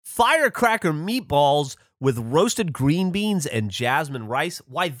firecracker meatballs with roasted green beans and jasmine rice.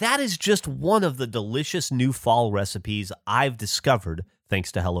 Why, that is just one of the delicious new fall recipes I've discovered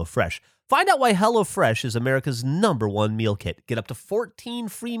thanks to HelloFresh. Find out why HelloFresh is America's #1 meal kit. Get up to 14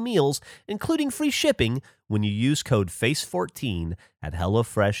 free meals, including free shipping, when you use code FACE14 at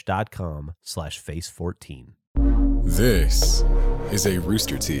HelloFresh.com/FACE14. This is a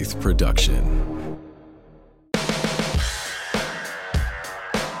Rooster Teeth production.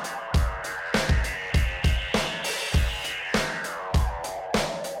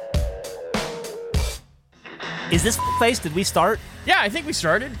 Is this face? Did we start? Yeah, I think we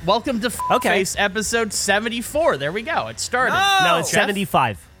started. Welcome to Face episode 74. There we go. It started. No, it's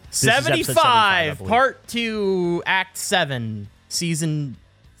 75. This is episode 75, I believe. part 2, act 7, season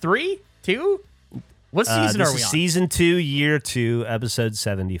 3? 2? What season are we on? Season 2, year 2, episode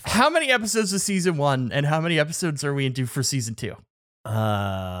 75. How many episodes of season 1 and how many episodes are we into for season 2?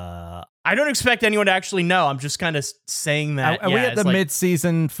 I don't expect anyone to actually know. I'm just kind of saying that. Are we at the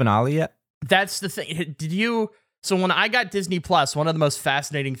mid-season finale yet? That's the thing. So when I got Disney Plus, one of the most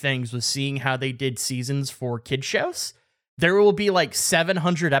fascinating things was seeing how they did seasons for kid shows. There will be like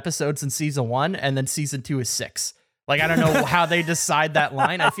 700 episodes in season 1, and then season 2 is 6. Like, I don't know how they decide that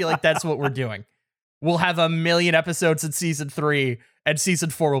line. I feel like that's what we're doing. We'll have 1 million episodes in season 3, and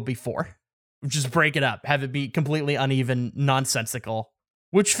season 4 will be 4. Just break it up, have it be completely uneven, nonsensical,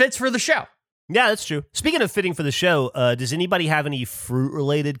 which fits for the show. Yeah, that's true. Speaking of fitting for the show, does anybody have any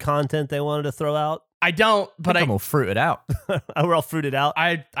fruit-related content they wanted to throw out? I don't, but I'm all fruited out. We're all fruited out.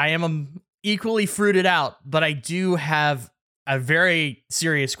 I am equally fruited out, but I do have a very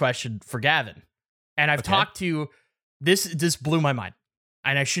serious question for Gavin. And I've talked to this blew my mind.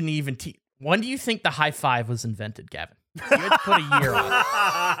 And I shouldn't even when do you think the high five was invented, Gavin? You had to put a year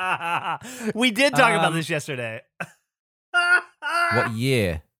on it. We did talk about this yesterday. What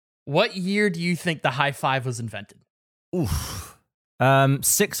year? What year do you think the high five was invented? Oof.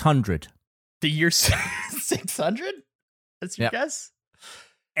 600. The year 600? That's your guess?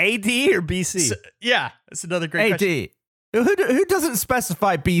 AD or BC? Yeah, that's another great AD. question. Who doesn't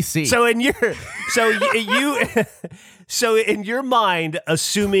specify BC? So in your mind,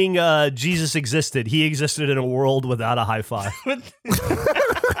 assuming Jesus existed, he existed in a world without a high five.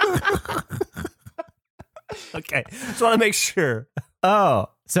 Okay, just want to make sure. Oh,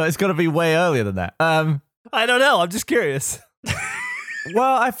 so it's got to be way earlier than that. I don't know. I'm just curious.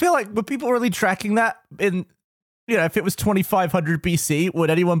 Well, I feel like, were people really tracking that in, if it was 2500 BC, would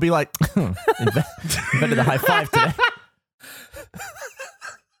anyone be like, invented the high five today?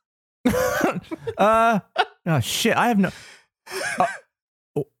 Oh, shit, I have no...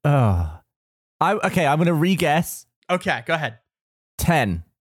 I'm going to re-guess. Okay, go ahead. 10.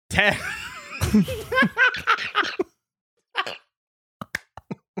 10.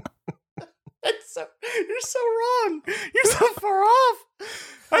 You're so wrong. You're so far off.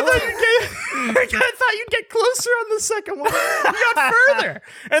 I thought you'd get closer on the second one. You got further,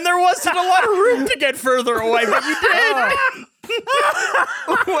 and there wasn't a lot of room to get further away, but you did.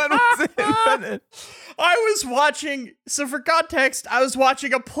 When was it invented? I was watching. So for context, I was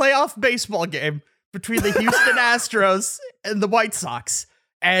watching a playoff baseball game between the Houston Astros and the White Sox,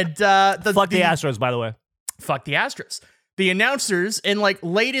 and Fuck the Astros, by the way. Fuck the Astros. The announcers,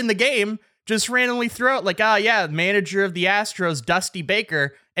 late in the game, just randomly throw out manager of the Astros, Dusty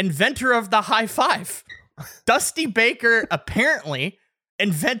Baker, inventor of the high five. Dusty Baker apparently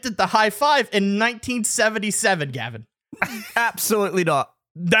invented the high five in 1977, Gavin. Absolutely not.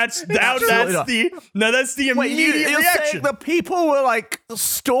 That's the immediate you're reaction. saying the people were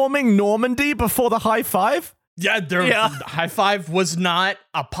storming Normandy before the high five? The high five was not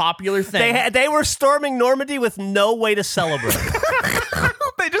a popular thing. They were storming Normandy with no way to celebrate.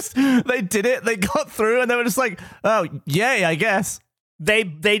 They did it. They got through, and they were just like, "Oh, yay!" I guess they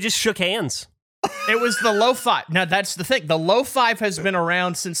just shook hands. It was the low five. Now that's the thing. The low five has been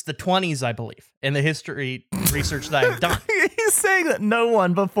around since the 20s, I believe, in the history research that I've done. He's saying that no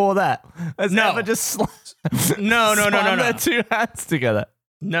one before that has ever just no. their two hands together.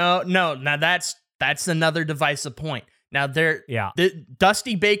 No. Now that's another divisive point. Now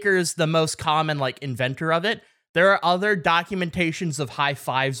Dusty Baker is the most common inventor of it. There are other documentations of high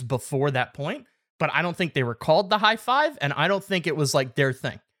fives before that point, but I don't think they were called the high five, and I don't think it was their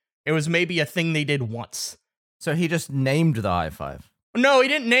thing. It was maybe a thing they did once. So he just named the high five. No, he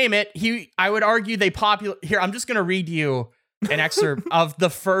didn't name it. I would argue Here, I'm just going to read you an excerpt of the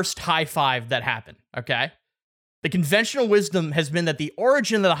first high five that happened, okay? The conventional wisdom has been that the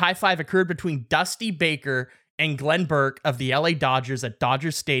origin of the high five occurred between Dusty Baker and Glenn Burke of the LA Dodgers at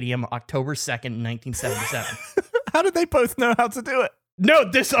Dodger Stadium, October 2nd, 1977. How did they both know how to do it?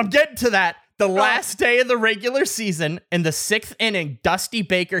 No, I'm getting to that. The last day of the regular season, in the 6th inning, Dusty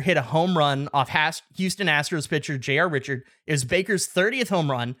Baker hit a home run off Houston Astros pitcher J.R. Richard. It was Baker's 30th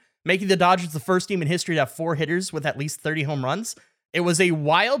home run, making the Dodgers the first team in history to have 4 hitters with at least 30 home runs. It was a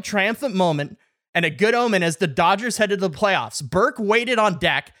wild, triumphant moment and a good omen as the Dodgers headed to the playoffs. Burke waited on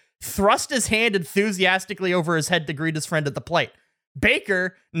deck, thrust his hand enthusiastically over his head to greet his friend at the plate.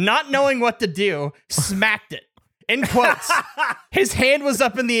 Baker, not knowing what to do, smacked it. In quotes, his hand was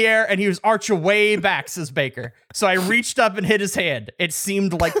up in the air and he was arching way back, says Baker. So I reached up and hit his hand. It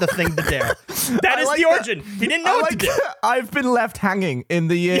seemed like the thing to do. That is the origin. He didn't know what to do. I've been left hanging in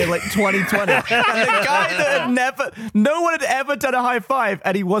the year 2020. And the guy that no one had ever done a high five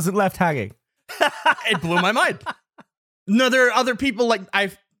and he wasn't left hanging. It blew my mind. No, there are other people,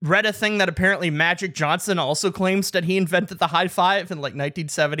 I've read a thing that apparently Magic Johnson also claims that he invented the high five in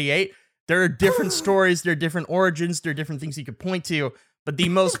 1978. There are different stories, there are different origins, there are different things you could point to, but the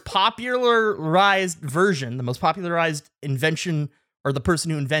most popularized version, the most popularized invention, or the person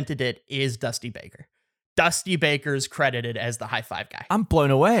who invented it, is Dusty Baker. Dusty Baker is credited as the high five guy. I'm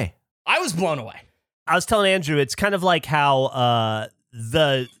blown away. I was blown away. I was telling Andrew, it's kind of like how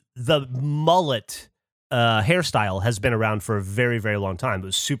the mullet hairstyle has been around for a very, very long time. It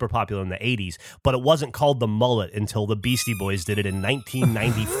was super popular in the 80s, but it wasn't called the mullet until the Beastie Boys did it in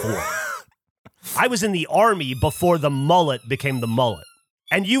 1994. I was in the army before the mullet became the mullet.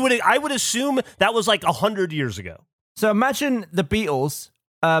 And I would assume that was 100 years ago. So imagine the Beatles.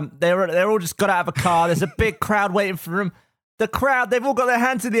 They're all just got out of a car. There's a big crowd waiting for them. The crowd, they've all got their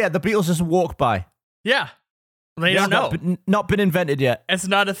hands in the air. The Beatles just walk by. Yeah. They don't know. Not been invented yet. It's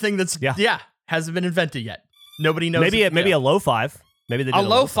not a thing that's, hasn't been invented yet. Nobody knows. Maybe a low five. Maybe they did a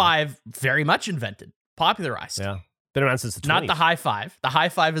low five, very much invented, popularized. Yeah. Been around since the 20s. Not the high five. The high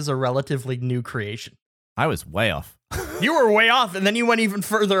five is a relatively new creation. I was way off. You were way off, and then you went even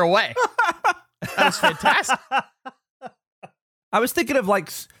further away. That was fantastic. I was thinking of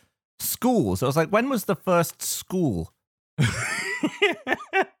schools. I was like, when was the first school?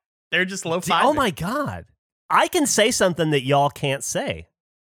 They're just low five. Oh my God. I can say something that y'all can't say.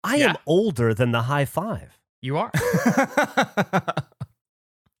 I am older than the high five. You are.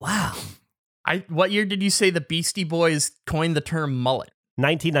 Wow. What year did you say the Beastie Boys coined the term mullet?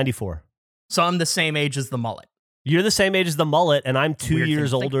 1994. So I'm the same age as the mullet. You're the same age as the mullet, and I'm 2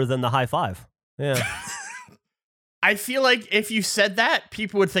 years older than the high five. Yeah. I feel like if you said that,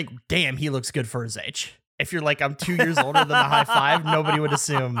 people would think, damn, he looks good for his age. If you're I'm 2 years older than the high five, nobody would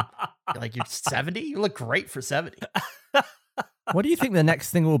assume, you're 70? You look great for 70. What do you think the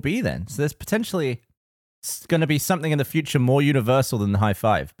next thing will be then? So there's potentially going to be something in the future more universal than the high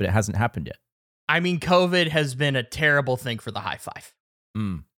five, but it hasn't happened yet. I mean, COVID has been a terrible thing for the high five.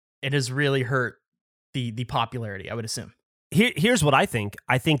 It has really hurt the popularity, I would assume. Here's what I think.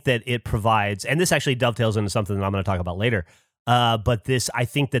 I think that it provides, and this actually dovetails into something that I'm going to talk about later. But I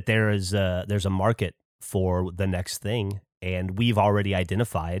think that there's a market for the next thing, and we've already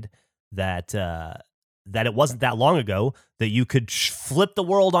identified that it wasn't that long ago that you could flip the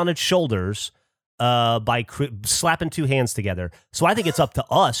world on its shoulders by slapping two hands together. So I think it's up to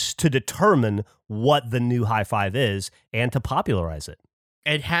us to determine what the new high five is and to popularize it.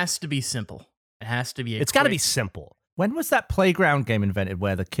 It has to be simple. It has to be. It's got to be simple. When was that playground game invented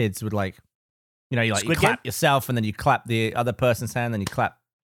where the kids would you clap yourself and then you clap the other person's hand, then you clap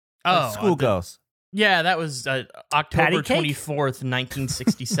schoolgirls? Yeah, that was October 24th,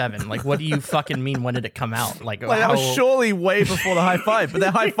 1967. What do you fucking mean? When did it come out? That was surely way before the high five, but they're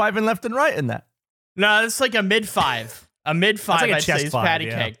high fiving left and right in that. No, it's a mid five. A mid five, I'd say, is five, patty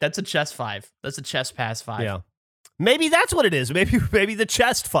cake. That's a chest five. That's a chest pass five. Yeah. Maybe that's what it is. Maybe the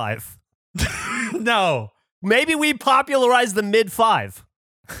chest five. No. Maybe we popularized the mid five.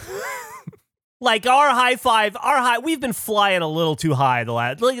 Our high five, we've been flying a little too high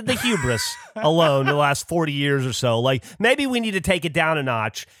the hubris alone the last 40 years or so. Maybe we need to take it down a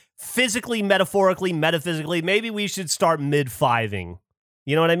notch. Physically, metaphorically, metaphysically, maybe we should start mid-fiving.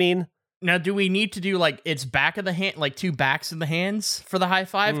 You know what I mean? Now, do we need to do its back of the hand, two backs of the hands for the high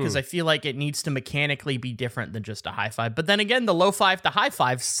five? Because I feel like it needs to mechanically be different than just a high five. But then again, the low five to high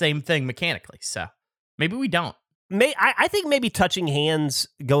five, same thing mechanically. So maybe we don't. I think maybe touching hands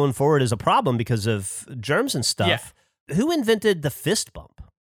going forward is a problem because of germs and stuff. Yeah. Who invented the fist bump?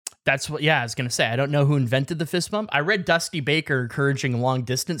 That's what, I was going to say. I don't know who invented the fist bump. I read Dusty Baker encouraging long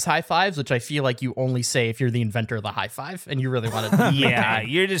distance high fives, which I feel like you only say if you're the inventor of the high five and you really want to. Yeah,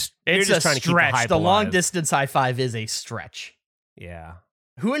 you're just trying to keep the hype The alive. long distance high five is a stretch. Yeah.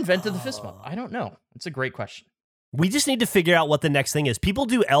 Who invented the fist bump? I don't know. It's a great question. We just need to figure out what the next thing is. People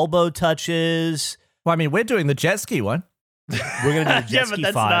do elbow touches. Well, I mean, we're doing the jet ski one. We're gonna do a jet Yeah, ski but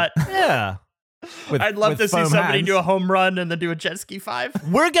that's 5. not. Yeah. I'd love with to see foam somebody hands. do a home run and then do a jet ski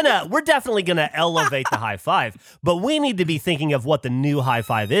 5. We're definitely gonna elevate the high five, but we need to be thinking of what the new high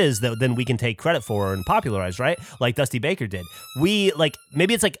five is that then we can take credit for and popularize, right? Like Dusty Baker did. We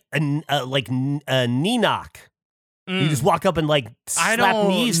maybe it's like a knee knock. You just walk up and slap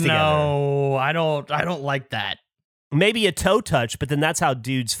knees together. No, I don't like that. Maybe a toe touch, but then that's how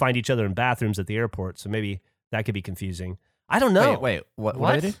dudes find each other in bathrooms at the airport. So maybe that could be confusing. I don't know. Wait, what?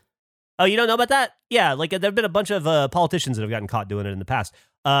 What? do they do? Oh, you don't know about that? Yeah, there have been a bunch of politicians that have gotten caught doing it in the past.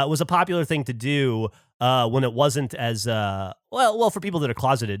 It was a popular thing to do when it wasn't as well for people that are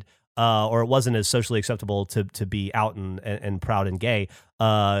closeted, or it wasn't as socially acceptable to be out and proud and gay.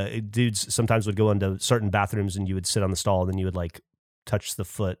 Dudes sometimes would go into certain bathrooms and you would sit on the stall and then you would touch the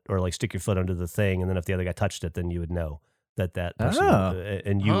foot or stick your foot under the thing, and then if the other guy touched it, then you would know that person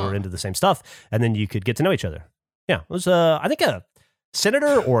and you were into the same stuff, and then you could get to know each other. Yeah, it was I think a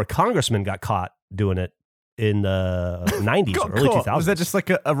senator or a congressman got caught doing it in the 90s or early 2000s. Was that just like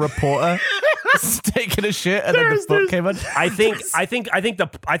a reporter taking a shit and then the book came in? I think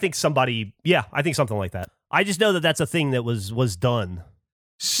somebody, I think something like that. I just know that that's a thing that was done.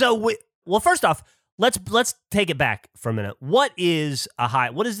 So first off, let's take it back for a minute. What is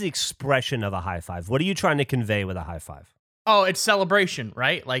the expression of a high five? What are you trying to convey with a high five? Oh, it's celebration,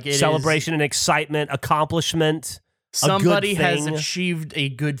 right? Celebration and excitement, accomplishment. Somebody has achieved a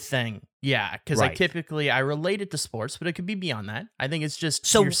good thing. Yeah, because Right. I relate it to sports, but it could be beyond that. I think it's just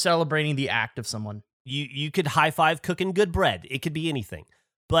So- you're celebrating the act of someone. You could high five cooking good bread. It could be anything.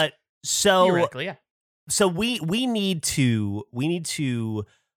 But Theoretically, yeah. So we need to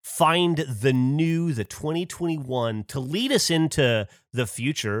find the 2021 to lead us into the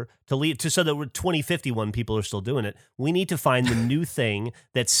future, so that we're 2051 people are still doing it. We need to find the new thing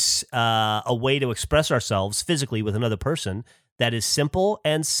that's a way to express ourselves physically with another person that is simple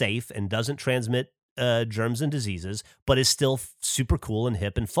and safe and doesn't transmit germs and diseases, but is still super cool and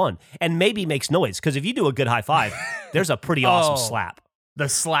hip and fun, and maybe makes noise. Because if you do a good high five, there's a pretty awesome slap. The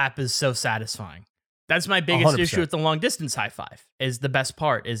slap is so satisfying. That's my biggest 100%. issue with the long distance high five. Is the best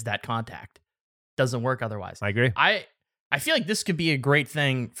part is that contact doesn't work otherwise. I agree. I feel like this could be a great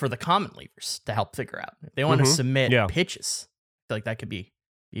thing for the common leavers to help figure out if they want to submit pitches. I feel like that could be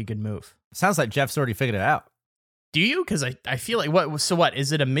a good move. Sounds like Jeff's already figured it out. Do you? Because I feel like what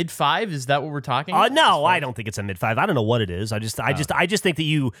is it, a mid 5? Is that what we're talking about? No, I don't think it's a mid 5. I don't know what it is. I just think that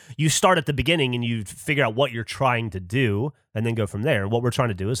you start at the beginning and you figure out what you're trying to do and then go from there. And what we're trying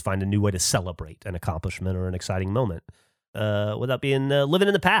to do is find a new way to celebrate an accomplishment or an exciting moment without being living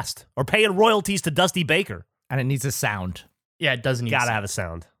in the past or paying royalties to Dusty Baker. And it needs a sound. Yeah, it doesn't need Gotta sound. have a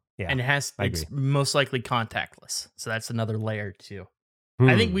sound. Yeah, And it's agree. most likely contactless. So that's another layer too.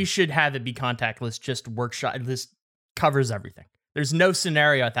 I think we should have it be contactless, just workshop. This covers everything. There's no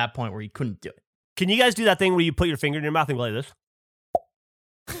scenario at that point where you couldn't do it. Can you guys do that thing where you put your finger in your mouth and go like this?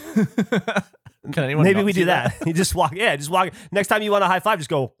 Can anyone Maybe not we do do that. You just walk. Yeah, just walk. Next time you want a high five, just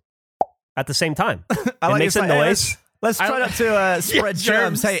go at the same time. It makes a noise. Let's try not to spread germs.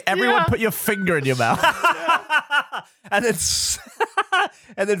 germs. Hey, everyone, Yeah. put your finger in your mouth. and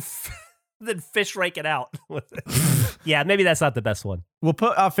then fish rake it out. Yeah, maybe that's not the best one. We'll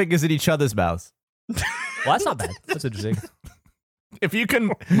put our fingers in each other's mouths. Well, that's not bad. That's interesting. If you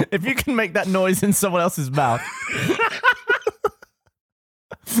can make that noise in someone else's mouth,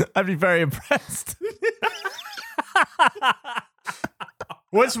 I'd be very impressed.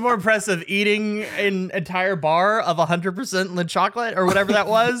 What's more impressive, eating an entire bar of 100% Lindt chocolate or whatever that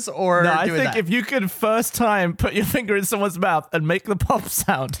was, or No, I doing think that? if you could first time put your finger in someone's mouth and make the pop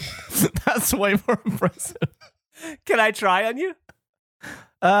sound, that's way more impressive. Can I try on you?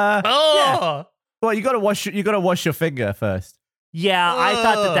 Oh, Well, you gotta wash your finger first. Yeah, I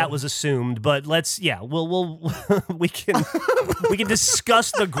thought that was assumed, but we'll we can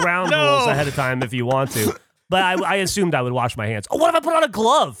discuss the ground rules ahead of time if you want to. But I assumed I would wash my hands. Oh, what if I put on a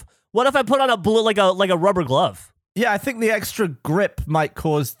glove? What if I put on a blue like a rubber glove? Yeah, I think the extra grip might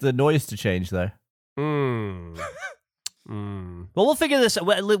cause the noise to change, though. Well, we'll figure this.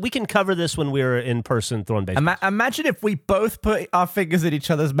 We can cover this when we're in person throwing baseball. Imagine if we both put our fingers in each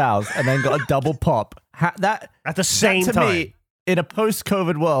other's mouths and then got a double pop. That At the same to time. me, in a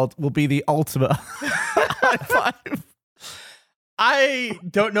post-COVID world, will be the ultimate high five. I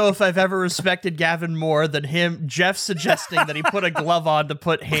don't know if I've ever respected Gavin more than Jeff suggesting that he put a glove on to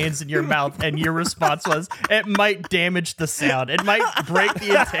put hands in your mouth, and your response was, it might damage the sound. It might break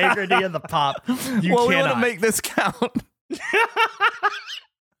the integrity of the pop. You We want cannot. to make this count.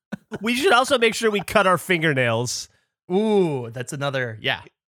 We should also make sure we cut our fingernails. Ooh, that's another,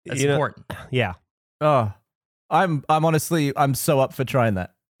 that's important. Yeah. Oh, I'm honestly, I'm so up for trying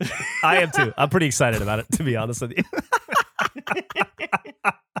that. I am too. I'm pretty excited about it, to be honest with you.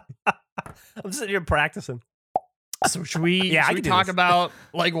 I'm sitting here practicing. So should we I should we can do talk this. about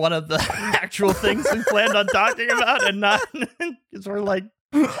like one of the actual things we planned on talking about and not because we're like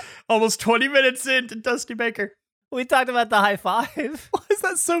almost 20 minutes into Dusty Baker. We talked about the high five. Why is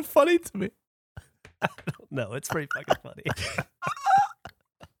that so funny to me? No, it's pretty fucking funny.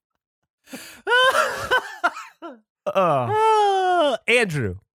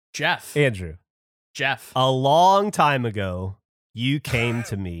 Andrew. Jeff. A long time ago, you came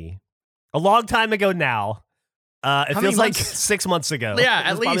to me. A long time ago now. It How many feels like months? 6 months ago. Yeah,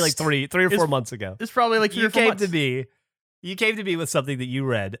 It was at probably least. like three or 4 months ago. It's probably like 3 You or 4 came months. to me. You came to me with something that you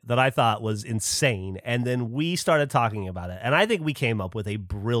read that I thought was insane, and then we started talking about it. And I think we came up with a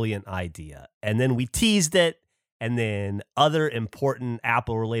brilliant idea. And then we teased it, and then other important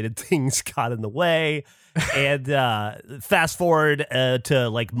Apple-related things got in the way. And fast forward to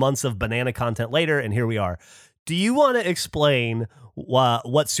like months of banana content later, and here we are. Do you want to explain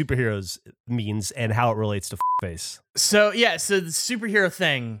what superheroes means and how it relates to face? So the superhero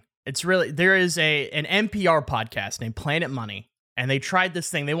thing, it's really, there is an NPR podcast named Planet Money, and they tried this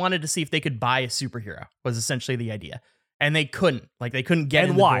thing. They wanted to see if they could buy a superhero, was essentially the idea. And they couldn't. Like, they couldn't get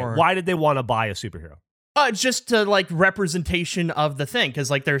in the door. Why did they want to buy a superhero? Just to like representation of the thing,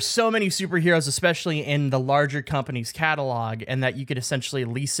 because like there's so many superheroes, especially in the larger company's catalog, and that you could essentially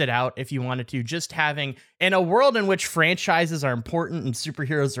lease it out if you wanted to. Just having, in a world in which franchises are important and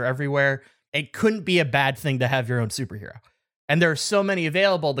superheroes are everywhere, it couldn't be a bad thing to have your own superhero. And there are so many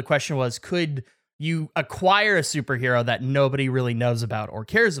available. The question was, could you acquire a superhero that nobody really knows about or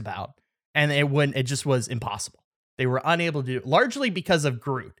cares about? And it just was impossible. They were unable to do it, largely because of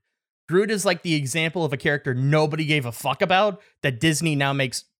Groot. Groot is like the example of a character nobody gave a fuck about that Disney now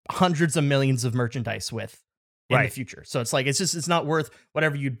makes hundreds of millions of merchandise with in the future. So it's like, it's not worth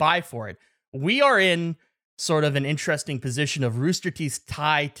whatever you'd buy for it. We are in sort of an interesting position of Rooster Teeth's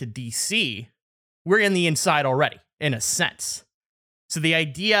tie to DC. We're in the inside already, in a sense. So the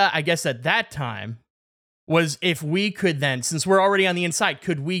idea, I guess, at that time was if we could then, since we're already on the inside,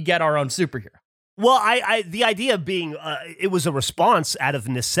 could we get our own superhero? Well, the idea being it was a response out of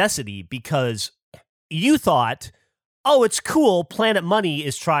necessity because you thought, oh, it's cool. Planet Money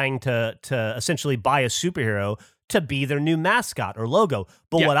is trying to essentially buy a superhero to be their new mascot or logo.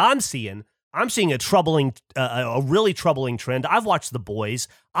 But what I'm seeing a really troubling trend. I've watched The Boys.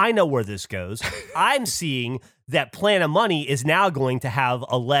 I know where this goes. I'm seeing that Planet Money is now going to have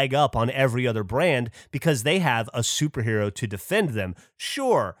a leg up on every other brand because they have a superhero to defend them.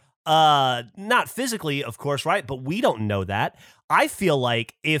 Sure. Not physically, of course, right? But we don't know that. I feel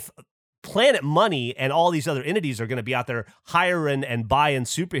like if Planet Money and all these other entities are going to be out there hiring and buying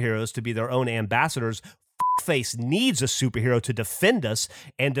superheroes to be their own ambassadors, Face needs a superhero to defend us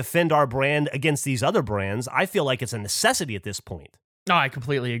and defend our brand against these other brands. I feel like it's a necessity at this point. No, I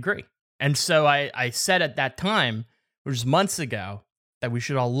completely agree. And so I said at that time, which was months ago, that we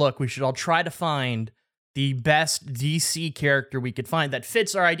should all try to find the best DC character we could find that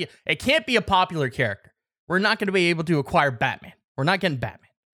fits our idea. It can't be a popular character. We're not going to be able to acquire Batman. We're not getting Batman.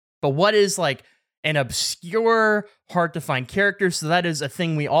 But what is like an obscure, hard to find character? So that is a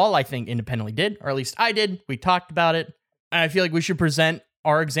thing we all, I think, independently did, or at least I did. We talked about it. And I feel like we should present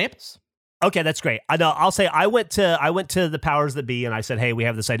our examples. Okay, that's great. I know. I'll say I went to the powers that be and I said, "Hey, we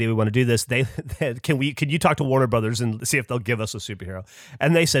have this idea. We want to do this. Can you talk to Warner Brothers and see if they'll give us a superhero?"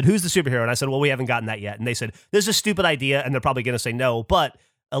 And they said, "Who's the superhero?" And I said, "Well, we haven't gotten that yet." And they said, "This is a stupid idea," and they're probably going to say no, but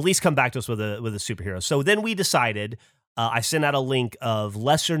at least come back to us with a superhero. So then we decided. I sent out a link of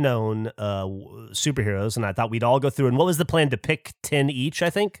lesser known superheroes, and I thought we'd all go through. And what was the plan, to pick 10 each? I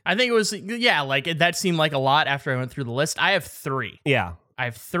think it was that seemed like a lot after I went through the list. I have 3. Yeah. I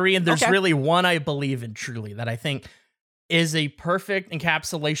have 3, and there's really one I believe in truly that I think is a perfect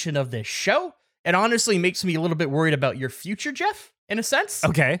encapsulation of this show. It honestly makes me a little bit worried about your future, Jeff, in a sense.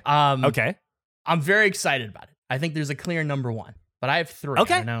 Okay. Okay. I'm very excited about it. I think there's a clear number 1, but I have 3.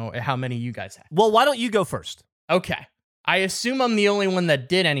 Okay. I don't know how many you guys have. Well, why don't you go first? Okay. I assume I'm the only one that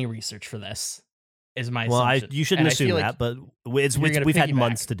did any research for this, is my assumption. You shouldn't assume that, but we've had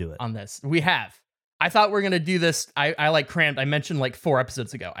months to do it. On this. We have. I thought we were going to do this. I like crammed. I mentioned like 4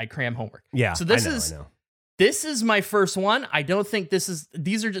 episodes ago. I cram homework. Yeah. So I know. This is my first one. I don't think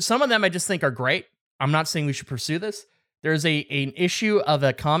these are just, some of them I just think are great. I'm not saying we should pursue this. There's an issue of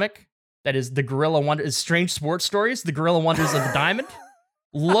a comic that is the Gorilla Wonders, Strange Sports Stories, the Gorilla Wonders of the Diamond.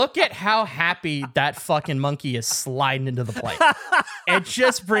 Look at how happy that fucking monkey is sliding into the plate. It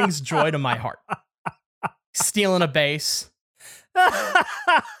just brings joy to my heart. Stealing a base.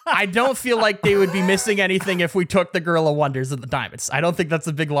 I don't feel like they would be missing anything if we took the Gorilla Wonders of the Diamonds. I don't think that's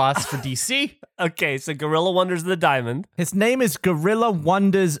a big loss for DC. Okay, so Gorilla Wonders of the Diamond. His name is Gorilla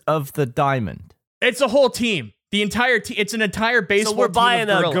Wonders of the Diamond. It's a whole team. The entire team. It's an entire baseball team. So we're buying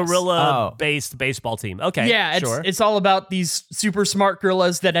of a gorilla-based baseball team. Okay, yeah, sure. It's all about these super smart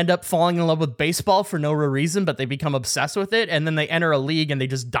gorillas that end up falling in love with baseball for no real reason, but they become obsessed with it, and then they enter a league and they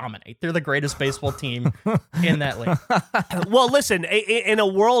just dominate. They're the greatest baseball team in that league. Well, listen, in a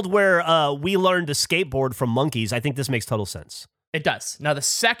world where we learn to skateboard from monkeys, I think this makes total sense. It does. Now, the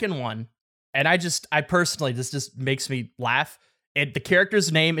second one, and I personally, this just makes me laugh. The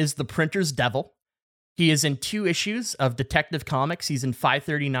character's name is the Printer's Devil. He is in 2 issues of Detective Comics. He's in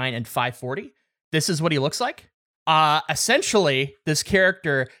 539 and 540. This is what he looks like. Essentially, this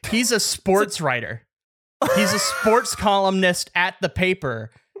character, he's a sports writer. He's a sports columnist at the paper.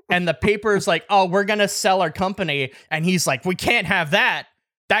 And the paper is like, oh, we're going to sell our company. And he's like, we can't have that.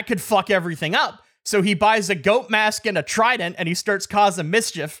 That could fuck everything up. So he buys a goat mask and a trident, and he starts causing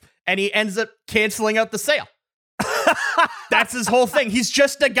mischief. And he ends up canceling out the sale. That's his whole thing. He's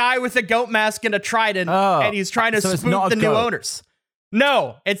just a guy with a goat mask and a trident, and he's trying to spook the new owners.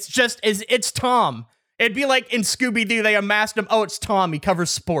 No, it's Tom. It'd be like in Scooby-Doo, they unmasked him. Oh, it's Tom. He covers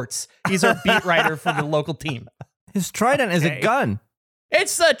sports. He's our beat writer for the local team. His trident is a gun.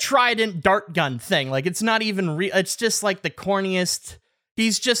 It's a trident dart gun thing. Like, it's not even real. It's just like the corniest.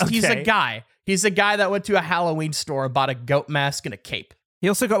 He's a guy. He's a guy that went to a Halloween store and bought a goat mask and a cape. He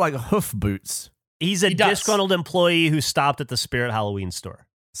also got like hoof boots. He's a disgruntled employee who stopped at the Spirit Halloween store.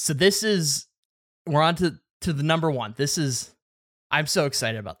 So we're on to the number 1. I'm so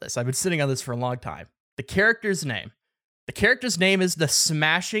excited about this. I've been sitting on this for a long time. The character's name is the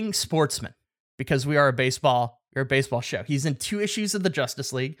Smashing Sportsman, because we are a baseball show. He's in 2 issues of the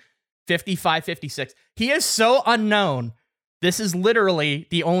Justice League, 55, 56. He is so unknown. This is literally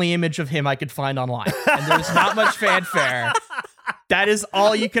the only image of him I could find online. And there's not much fanfare. That is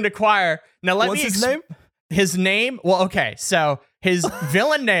all you can acquire. Now, What's his name? His name? Well, okay. So his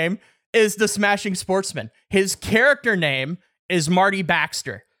villain name is the Smashing Sportsman. His character name is Marty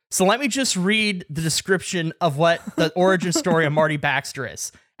Baxter. So let me just read the description of what the origin story of Marty Baxter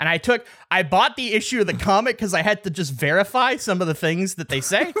is. And I bought the issue of the comic because I had to just verify some of the things that they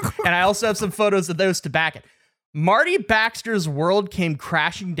say. And I also have some photos of those to back it. Marty Baxter's world came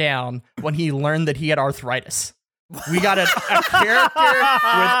crashing down when he learned that he had arthritis. We got a character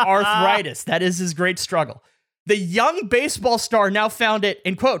with arthritis. That is his great struggle. The young baseball star now found it,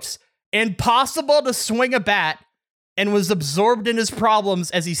 in quotes, impossible to swing a bat, and was absorbed in his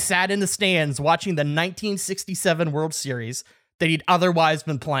problems as he sat in the stands watching the 1967 World Series that he'd otherwise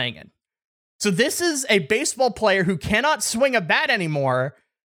been playing in. So this is a baseball player who cannot swing a bat anymore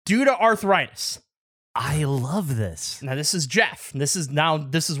due to arthritis. I love this. Now, this is Jeff. This is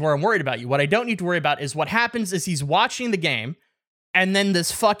where I'm worried about you. What I don't need to worry about is what happens is he's watching the game, and then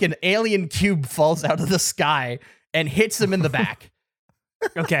this fucking alien cube falls out of the sky and hits him in the back.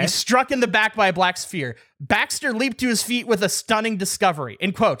 Okay. He's struck in the back by a black sphere. Baxter leaped to his feet with a stunning discovery.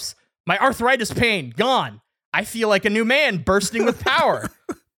 In quotes, my arthritis pain, gone. I feel like a new man bursting with power.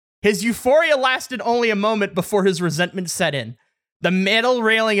 His euphoria lasted only a moment before his resentment set in. The metal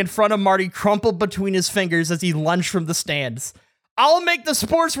railing in front of Marty crumpled between his fingers as he lunged from the stands. I'll make the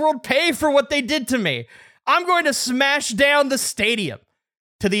sports world pay for what they did to me. I'm going to smash down the stadium.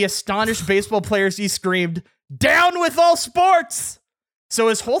 To the astonished baseball players, he screamed, down with all sports! So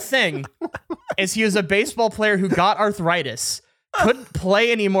his whole thing is he was a baseball player who got arthritis, couldn't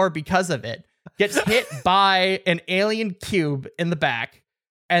play anymore because of it, gets hit by an alien cube in the back,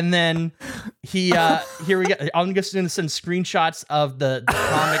 and then he, here we go. I'm just going to send screenshots of the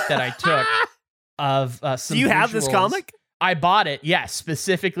comic that I took of some Do you have visuals. this comic? I bought it, yes,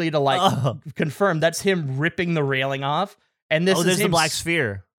 specifically to confirm. That's him ripping the railing off. And this is there's him, the black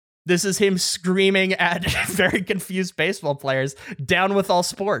sphere. This is him screaming at very confused baseball players, down with all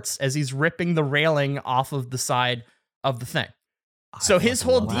sports, as he's ripping the railing off of the side of the thing. So his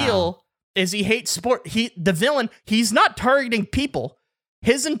whole deal is he hates sport. The villain, he's not targeting people.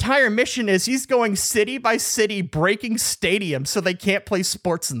 His entire mission is he's going city by city, breaking stadiums so they can't play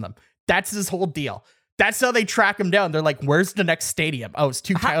sports in them. That's his whole deal. That's how they track him down. They're like, where's the next stadium? Oh, it's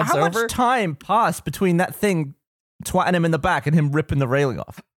 2 towns over. How much time passed between that thing twatting him in the back and him ripping the railing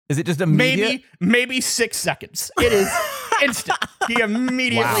off? Is it just immediate? Maybe 6 seconds. It is instant. He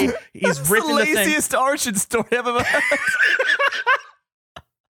immediately, he's That's ripping the thing. the laziest origin story I've ever heard.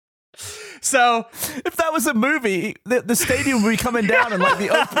 So if that was a movie, the stadium would be coming down and like the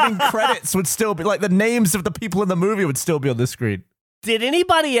opening credits would still be like the names of the people in the movie would still be on the screen. Did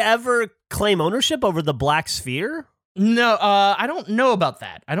anybody ever claim ownership over the black sphere? No, I don't know about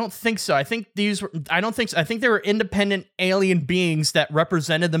that. I don't think so. I think I don't think so. I think they were independent alien beings that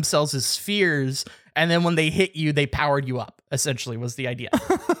represented themselves as spheres, and then when they hit you, they powered you up, essentially, was the idea.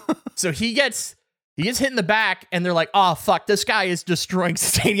 So he gets hit in the back, and they're like, oh, fuck, this guy is destroying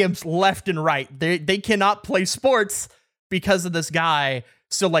stadiums left and right. They cannot play sports because of this guy.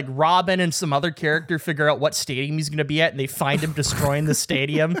 So, like, Robin and some other character figure out what stadium he's going to be at, and they find him destroying the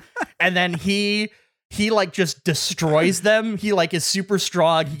stadium. And then he like just destroys them. He like is super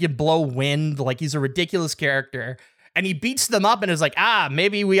strong. He can blow wind. Like, he's a ridiculous character. And he beats them up and is like,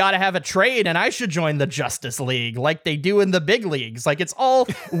 maybe we ought to have a trade and I should join the Justice League like they do in the big leagues. Like, it's all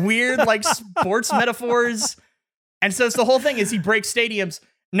weird, like sports metaphors. And so it's the whole thing is he breaks stadiums.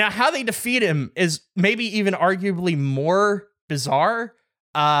 Now, how they defeat him is maybe even arguably more bizarre.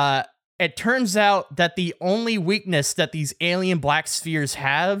 It turns out that the only weakness that these alien black spheres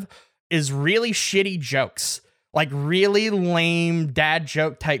have is really shitty jokes, like really lame dad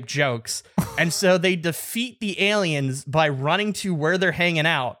joke type jokes. And so they defeat the aliens by running to where they're hanging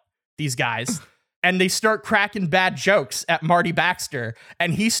out, these guys, and they start cracking bad jokes at Marty Baxter,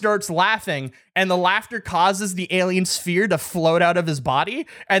 and he starts laughing, and the laughter causes the alien sphere to float out of his body,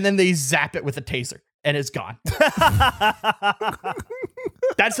 and then they zap it with a taser, and it's gone.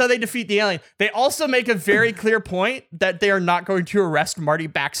 That's how they defeat the alien. They also make a very clear point that they are not going to arrest Marty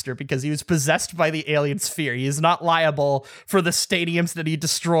Baxter because he was possessed by the alien sphere. He is not liable for the stadiums that he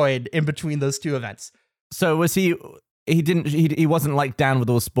destroyed in between those two events. So was he wasn't like down with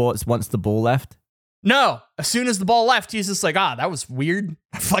all sports once the ball left? No. As soon as the ball left, he's just like, that was weird.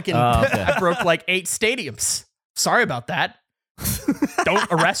 I broke like 8 stadiums. Sorry about that. Don't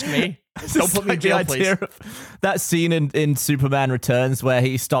arrest me. Don't put me in jail, please. That scene in Superman Returns where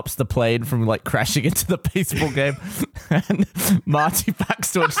he stops the plane from like crashing into the baseball game, and Marty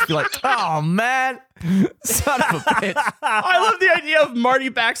Baxter would just be like, "Oh man, son of a bitch!" I love the idea of Marty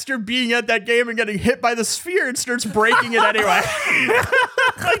Baxter being at that game and getting hit by the sphere and starts breaking it anyway.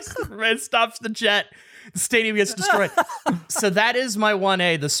 Like, Superman stops the jet. The stadium gets destroyed. So that is my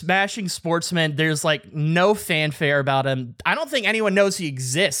 1A, the Smashing Sportsman. There's like no fanfare about him. I don't think anyone knows he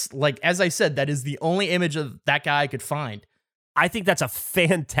exists. Like, as I said, that is the only image of that guy I could find. I think that's a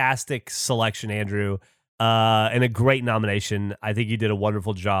fantastic selection, Andrew, and a great nomination. I think you did a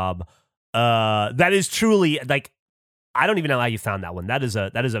wonderful job. That is truly, like, I don't even know how you found that one. That is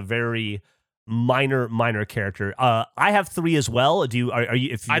a very minor character. I have 3 as well. Are you?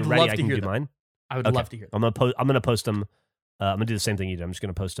 If you're ready, I can do mine. I would love to hear them. I'm gonna post them. I'm gonna do the same thing you did. I'm just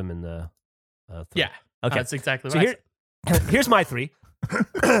gonna post them in the. Yeah. Okay. That's exactly right. So here's my 3.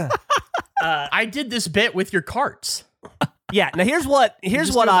 I did this bit with your carts. Yeah. Now here's what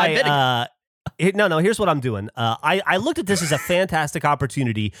here's what I'm doing. I looked at this as a fantastic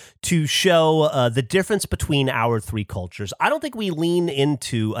opportunity to show the difference between our 3 cultures. I don't think we lean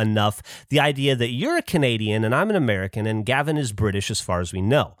into enough the idea that you're a Canadian and I'm an American and Gavin is British as far as we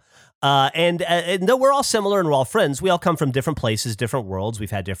know. And though we're all similar and we're all friends, we all come from different places, different worlds.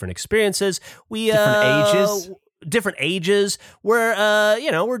 We've had different experiences. Different ages.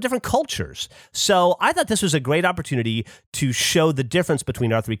 We're different cultures. So I thought this was a great opportunity to show the difference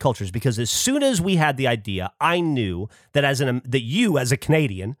between our 3 cultures, because as soon as we had the idea, I knew that that you as a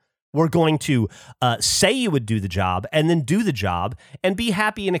Canadian were going to say you would do the job and then do the job and be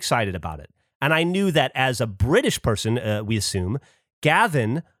happy and excited about it. And I knew that as a British person, we assume,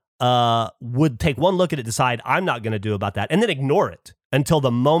 Gavin would take one look at it, decide I'm not going to do about that, and then ignore it until the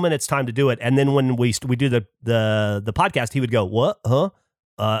moment it's time to do it. And then when we do the podcast, he would go, "What? Huh?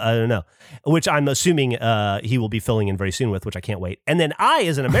 I don't know," which I'm assuming he will be filling in very soon with, which I can't wait. And then I,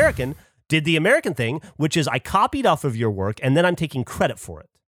 as an American, did the American thing, which is I copied off of your work, and then I'm taking credit for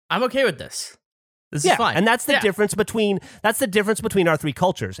it. I'm okay with this. This is fine. And that's the difference between our 3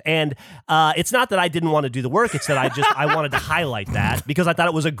 cultures. And it's not that I didn't want to do the work. It's that I wanted to highlight that because I thought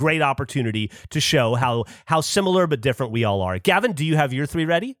it was a great opportunity to show how similar but different we all are. Gavin, do you have your 3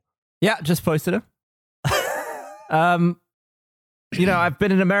 ready? Yeah, just posted them. I've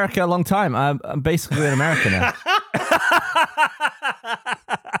been in America a long time. I'm basically in America now.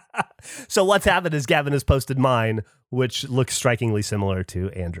 So what's happened is Gavin has posted mine, which looks strikingly similar to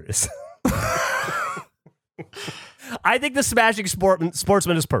Andrew's. I think the Smashing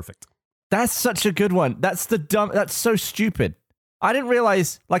Sportsman is perfect. That's such a good one. That's so stupid. I didn't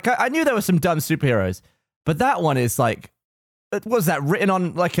realize, like, I knew there were some dumb superheroes, but that one is like, was that written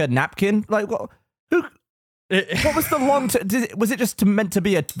on like a napkin? Like, what? What was the was it just meant to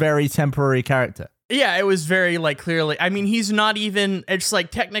be a very temporary character? Yeah, it was very, like, clearly. I mean, he's not even, it's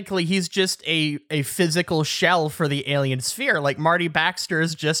like, technically, he's just a physical shell for the alien sphere. Like, Marty Baxter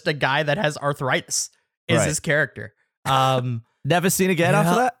is just a guy that has arthritis, is his character. Never seen again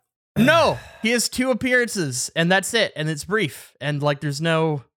after that? No, he has 2 appearances, and that's it, and it's brief, and like there's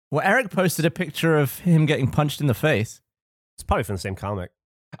no. Well, Eric posted a picture of him getting punched in the face. It's probably from the same comic.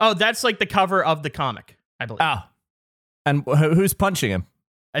 Oh, that's like the cover of the comic, I believe. Oh. And who's punching him?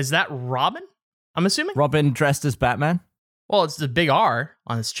 Is that Robin? I'm assuming. Robin dressed as Batman? Well, it's the big R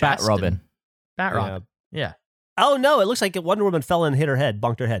on his chest. Bat Robin. Bat Robin. Yeah. Oh no, it looks like Wonder Woman fell and hit her head,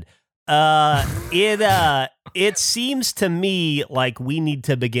 bunked her head. It seems to me like we need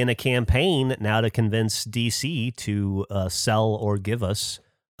to begin a campaign now to convince DC to sell or give us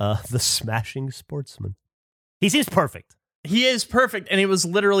the Smashing Sportsman. He seems perfect. He is perfect, and it was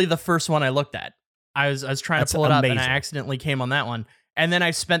literally the first one I looked at. I was trying to pull it up, and I accidentally came on that one. And then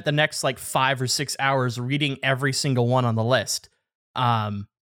I spent the next like 5 or 6 hours reading every single one on the list, and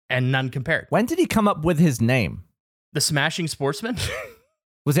none compared. When did he come up with his name? The Smashing Sportsman?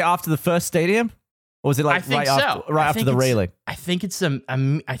 Was it after the first stadium? Or was it like right after the railing? I think it's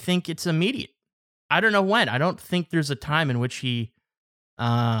immediate. I don't know when. I don't think there's a time in which he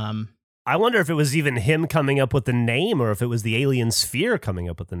I wonder if it was even him coming up with the name or if it was the alien sphere coming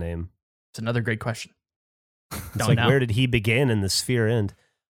up with the name. It's another great question. It's like, where did he begin and the sphere end?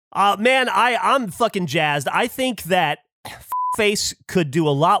 Man, I'm fucking jazzed. I think that Face could do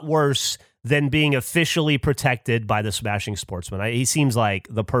a lot worse than being officially protected by the Smashing Sportsman. He seems like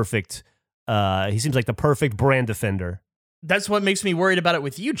the perfect brand defender. That's what makes me worried about it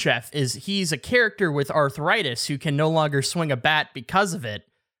with you, Jeff, is he's a character with arthritis who can no longer swing a bat because of it.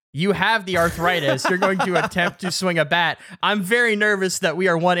 You have the arthritis. You're going to attempt to swing a bat. I'm very nervous that we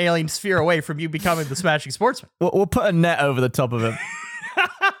are one alien sphere away from you becoming the Smashing Sportsman. We'll put a net over the top of him.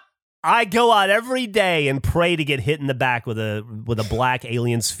 I go out every day and pray to get hit in the back with a black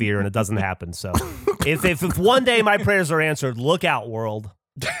alien sphere, and it doesn't happen. So if one day my prayers are answered, look out, world.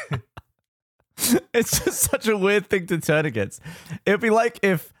 It's just such a weird thing to turn against. It'd be like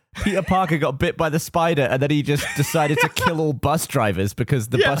if Peter Parker got bit by the spider and then he just decided to kill all bus drivers because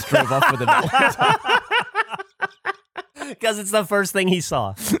the bus drove off with him. Because it's the first thing he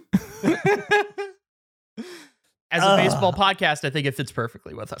saw. As a baseball podcast, I think it fits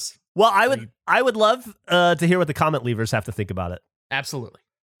perfectly with us. Well, I would love to hear what the comment leavers have to think about it. Absolutely.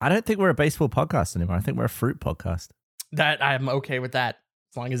 I don't think we're a baseball podcast anymore. I think we're a fruit podcast. That I'm okay with that,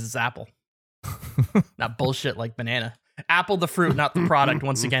 as long as it's apple. Not bullshit like banana. Apple the fruit, not the product.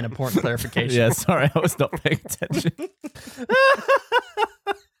 Once again, important clarification. Yeah, sorry, I was not paying attention.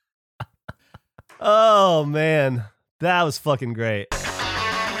 Oh, man. That was fucking great.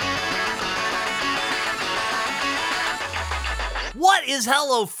 What is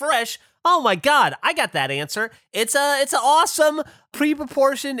HelloFresh? Oh my God, I got that answer. It's an awesome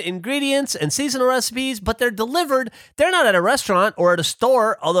pre-proportioned ingredients and seasonal recipes, but they're delivered. They're not at a restaurant or at a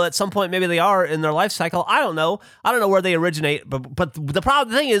store, although at some point maybe they are in their life cycle. I don't know. I don't know where they originate, but the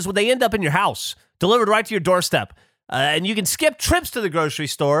thing is when they end up in your house, delivered right to your doorstep. And you can skip trips to the grocery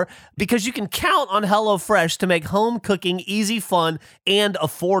store because you can count on HelloFresh to make home cooking easy, fun, and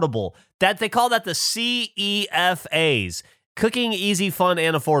affordable. They call that the CEFAs. Cooking easy, fun,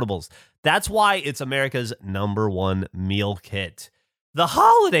 and affordables. That's why it's America's #1 meal kit. The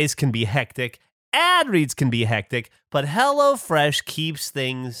holidays can be hectic, ad reads can be hectic, but HelloFresh keeps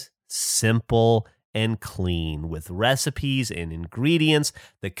things simple and clean with recipes and ingredients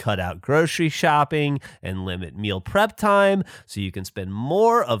that cut out grocery shopping and limit meal prep time so you can spend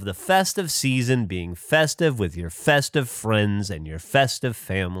more of the festive season being festive with your festive friends and your festive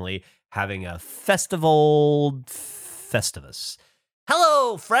family, having a festival Festivus.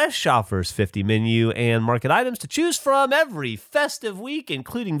 HelloFresh offers 50 menu and market items to choose from every festive week,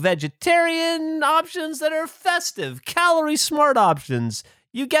 including vegetarian options that are festive, calorie-smart options.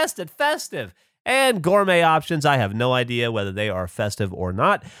 You guessed it, festive. And gourmet options. I have no idea whether they are festive or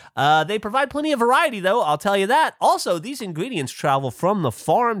not. They provide plenty of variety, though, I'll tell you that. Also, these ingredients travel from the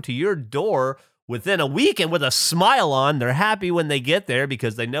farm to your door within a week and with a smile on. They're happy when they get there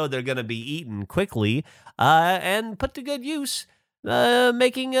because they know they're going to be eaten quickly and put to good use,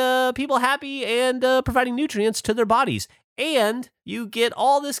 making people happy and providing nutrients to their bodies. And you get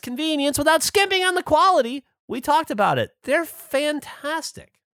all this convenience without skimping on the quality. We talked about it. They're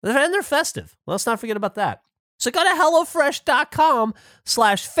fantastic. And they're festive. Let's not forget about that. So go to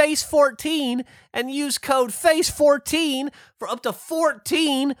HelloFresh.com/Face14 and use code FACE14 for up to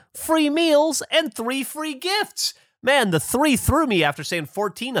 14 free meals and 3 free gifts. Man, the 3 threw me after saying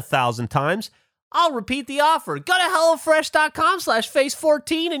 14 1,000 times. I'll repeat the offer. Go to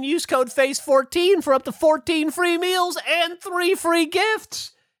HelloFresh.com/Face14 and use code FACE14 for up to 14 free meals and 3 free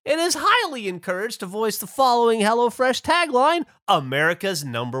gifts. It is highly encouraged to voice the following HelloFresh tagline, America's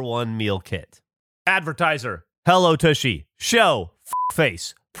 #1 meal kit. Advertiser. Hello Tushy, show,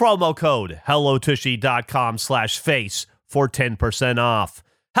 face, promo code hellotushy.com/face for 10% off.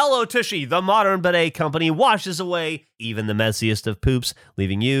 Hello Tushy, the modern bidet company, washes away even the messiest of poops,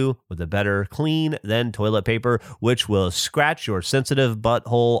 leaving you with a better clean than toilet paper, which will scratch your sensitive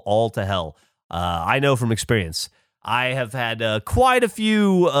butthole all to hell. I know from experience. I have had quite a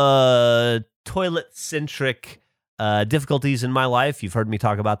few toilet-centric difficulties in my life. You've heard me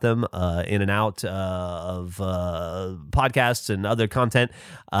talk about them in and out of podcasts and other content.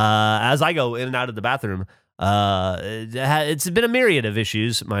 As I go in and out of the bathroom, it's been a myriad of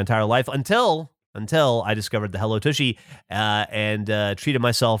issues my entire life until I discovered the Hello Tushy and treated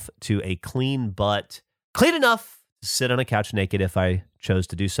myself to a clean butt, clean enough to sit on a couch naked if I chose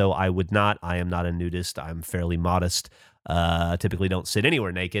to do so. I would not. I am not a nudist. I'm fairly modest. Typically don't sit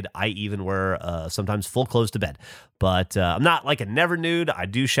anywhere naked. I even wear sometimes full clothes to bed, but I'm not like a never nude. I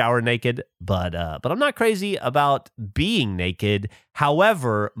do shower naked, but I'm not crazy about being naked.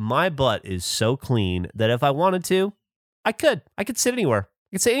 However, my butt is so clean that if I wanted to, I could sit anywhere.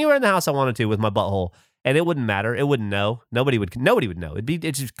 I could sit anywhere in the house I wanted to with my butthole, and it wouldn't matter. It wouldn't know. Nobody would know.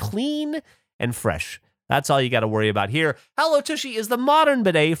 It's just clean and fresh. That's all you got to worry about here. Hello Tushy is the modern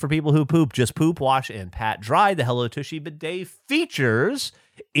bidet for people who poop. Just poop, wash, and pat dry. The Hello Tushy bidet features,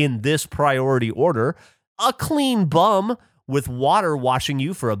 in this priority order, a clean bum with water washing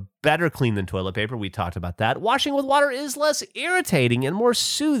you for a better clean than toilet paper. We talked about that. Washing with water is less irritating and more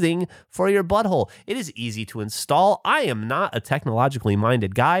soothing for your butthole. It is easy to install. I am not a technologically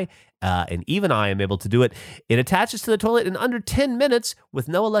minded guy, and even I am able to do it. It attaches to the toilet in under 10 minutes with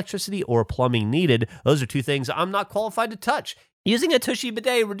no electricity or plumbing needed. Those are two things I'm not qualified to touch. Using a Tushy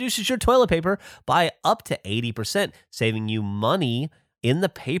bidet reduces your toilet paper by up to 80%, saving you money in the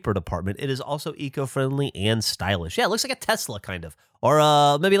paper department. It is also eco-friendly and stylish. Yeah, it looks like a Tesla kind of, or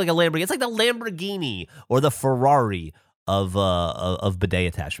maybe like a Lamborghini. It's like the Lamborghini or the Ferrari of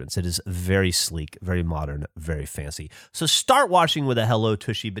bidet attachments. It is very sleek, very modern, very fancy. So start washing with a Hello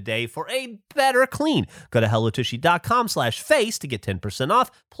Tushy bidet for a better clean. Go to hellotushy.com/face to get 10% off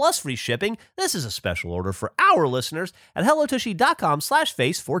plus free shipping. This is a special order for our listeners at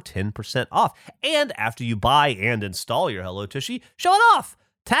hellotushy.com/face for 10% off. And after you buy and install your Hello Tushy, show it off.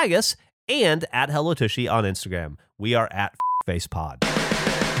 Tag us and at Hello Tushy on Instagram. We are at FacePod.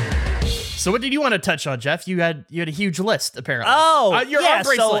 So what did you want to touch on, Jeff? You had a huge list, apparently. Oh, your yeah, arm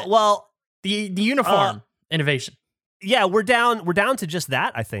bracelet. So, well, the uniform innovation. Yeah, we're down to just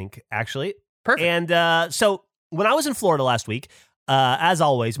that, I think, actually. Perfect. And so when I was in Florida last week, as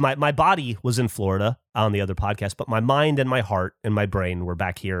always, my body was in Florida on the other podcast, but my mind and my heart and my brain were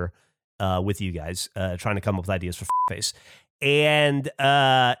back here with you guys, trying to come up with ideas for face. And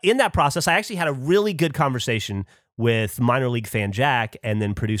in that process, I actually had a really good conversation with minor league fan Jack and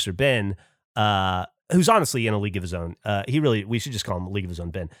then producer Ben, who's honestly in a league of his own. We should just call him a league of his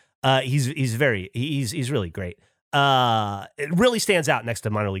own, Ben. He's really great. It really stands out next to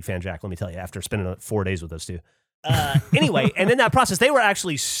minor league fan Jack, let me tell you, after spending 4 days with those two. Anyway, and in that process, they were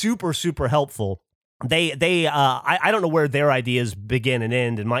actually super, super helpful. I don't know where their ideas begin and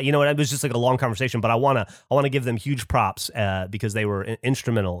end, and it was just like a long conversation, but I want to give them huge props because they were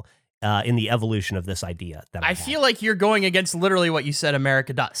instrumental in the evolution of this idea. That I feel like you're going against literally what you said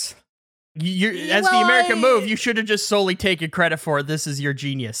America does. The American move, you should have just solely taken credit for it. This is your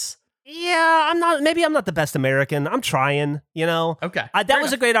genius. Yeah, maybe I'm not the best American. I'm trying, Okay. That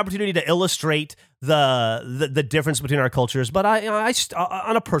was a great opportunity to illustrate the difference between our cultures, but I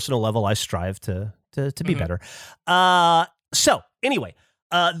on a personal level, I strive to be better. So anyway,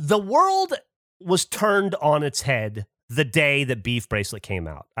 the world was turned on its head the day that Beef Bracelet came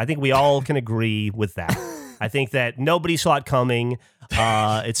out. I think we all can agree with that. I think that nobody saw it coming.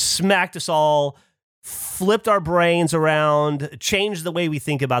 It smacked us all, flipped our brains around, changed the way we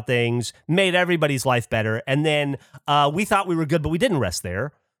think about things, made everybody's life better. And then we thought we were good, but we didn't rest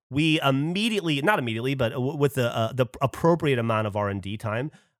there. We not immediately, but with the appropriate amount of R&D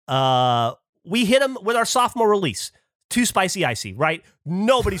time, we hit them with our sophomore release, Too Spicy Icy, right?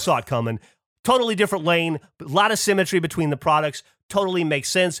 Nobody saw it coming. Totally different lane, a lot of symmetry between the products. Totally makes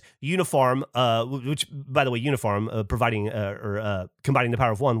sense. Uniform, which, by the way, providing or combining the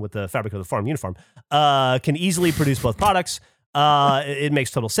power of one with the fabric of the farm uniform, can easily produce both products. It makes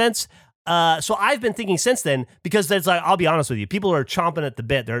total sense. So I've been thinking since then, because there's like, I'll be honest with you, people are chomping at the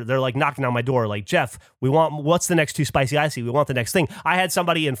bit. They're like knocking on my door, like, Jeff, what's the next too spicy icy? We want the next thing. I had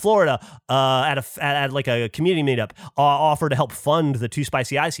somebody in Florida at like a community meetup offer to help fund the too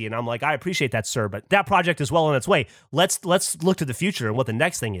spicy icy, and I'm like, I appreciate that, sir, but that project is well on its way. Let's look to the future and what the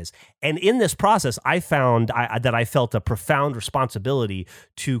next thing is. And in this process, I found that I felt a profound responsibility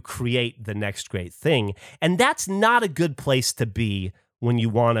to create the next great thing, and that's not a good place to be when you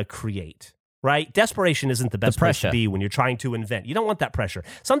want to create, right? Desperation isn't the best place to be when you're trying to invent. You don't want that pressure.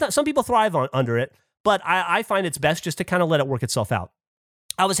 Sometimes some people thrive under it, but I find it's best just to kind of let it work itself out.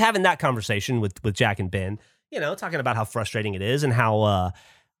 I was having that conversation with Jack and Ben, talking about how frustrating it is and how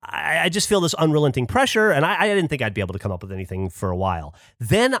I just feel this unrelenting pressure, and I didn't think I'd be able to come up with anything for a while.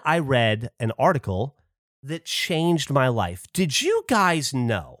 Then I read an article that changed my life. Did you guys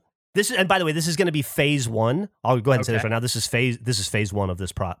know? And by the way, this is going to be phase 1. I'll go ahead and say this right now. This is phase 1 of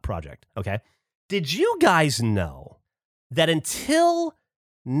this project. Okay. Did you guys know that until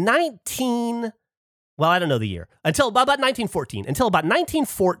I don't know the year, until about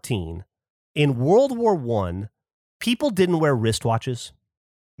 1914, in World War I, people didn't wear wristwatches?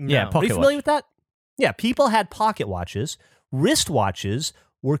 No. Yeah, Are you familiar with that? Yeah, people had pocket watches. Wristwatches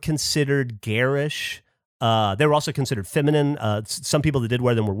were considered garish. They were also considered feminine. Some people that did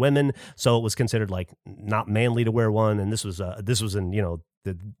wear them were women, so it was considered like not manly to wear one. And this was in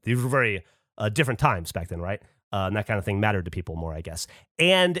these were very different times back then, right? And that kind of thing mattered to people more, I guess.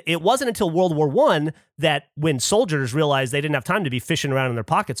 And it wasn't until World War I that when soldiers realized they didn't have time to be fishing around in their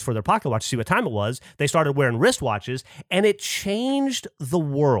pockets for their pocket watch to see what time it was, they started wearing wristwatches, and it changed the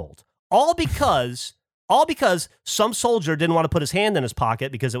world. All because some soldier didn't want to put his hand in his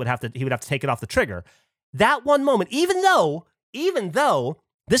pocket because he would have to take it off the trigger. That one moment, even though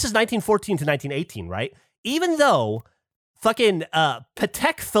this is 1914 to 1918, right? Even though fucking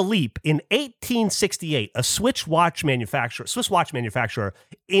Patek Philippe in 1868, a Swiss watch manufacturer,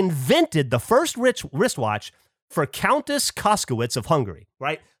 invented the first wristwatch for Countess Koskowitz of Hungary,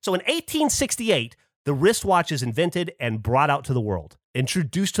 right? So in 1868, the wristwatch is invented and brought out to the world,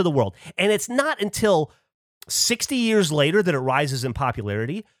 introduced to the world. And it's not until 60 years later that it rises in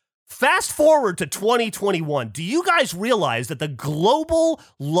popularity. Fast forward to 2021. Do you guys realize that the global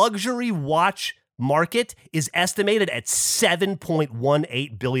luxury watch market is estimated at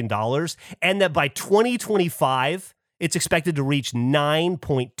 $7.18 billion, and that by 2025, it's expected to reach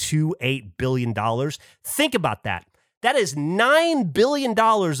 $9.28 billion? Think about that. That is $9 billion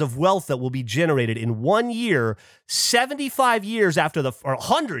of wealth that will be generated in 1 year, 75 years after or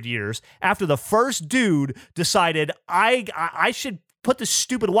 100 years after the first dude decided, I should put this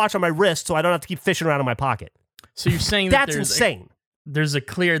stupid watch on my wrist so I don't have to keep fishing around in my pocket. So you're saying that's insane. There's a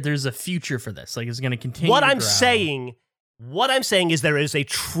future for this. Like, it's going to continue. What I'm saying is there is a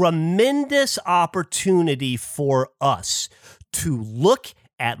tremendous opportunity for us to look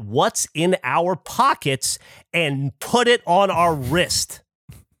at what's in our pockets and put it on our wrist.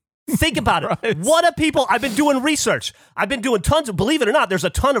 Think about it. Right. What do people... I've been doing research. I've been doing tons of... Believe it or not, there's a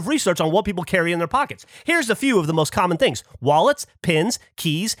ton of research on what people carry in their pockets. Here's a few of the most common things. Wallets, pins,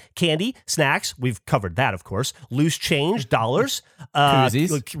 keys, candy, snacks. We've covered that, of course. Loose change, dollars.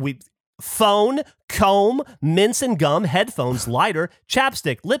 Koozies. Phone, comb, mints and gum, headphones, lighter,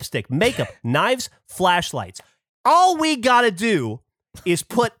 chapstick, lipstick, makeup, knives, flashlights. All we gotta do is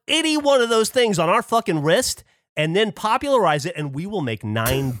put any one of those things on our fucking wrist and then popularize it, and we will make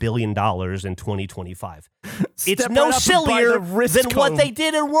 $9 billion in 2025. It's no sillier than what they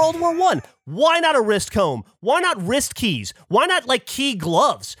did in World War I. Why not a wrist comb? Why not wrist keys? Why not like key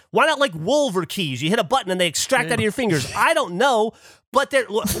gloves? Why not like Wolver keys? You hit a button and they extract out of your fingers. I don't know, but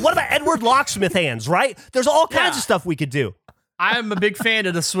what about Edward Locksmith hands, right? There's all kinds of stuff we could do. I'm a big fan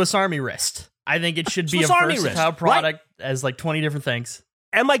of the Swiss Army wrist. I think it should be Swiss a Army versatile wrist, product as like 20 different things.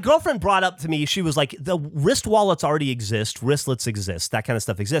 And my girlfriend brought up to me, she was like, the wrist wallets already exist, wristlets exist, that kind of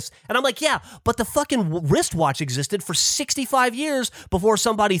stuff exists. And I'm like, yeah, but the fucking wristwatch existed for 65 years before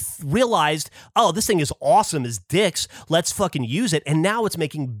somebody realized, oh, this thing is awesome as dicks, let's fucking use it. And now it's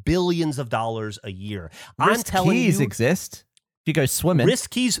making billions of dollars a year. Wrist keys exist. If you go swimming. Wrist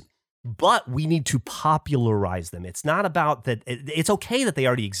keys, but we need to popularize them. It's not about that. It's okay that they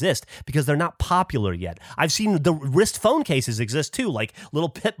already exist because they're not popular yet. I've seen the wrist phone cases exist too, like little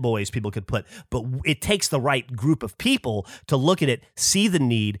Pip Boys people could put, but it takes the right group of people to look at it, see the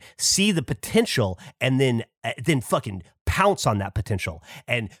need, see the potential, and then fucking pounce on that potential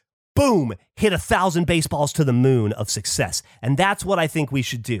and boom, hit 1,000 baseballs to the moon of success. And that's what I think we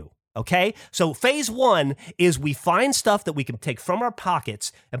should do. Okay, so phase 1 is we find stuff that we can take from our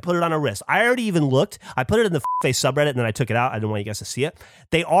pockets and put it on our wrist. I already even looked. I put it in the face subreddit and then I took it out. I didn't want you guys to see it.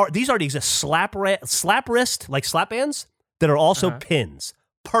 These already exist. Slap wrist, like slap bands that are also pins.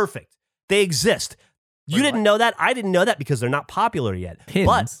 Perfect. They exist. You didn't know that. I didn't know that because they're not popular yet. Pins?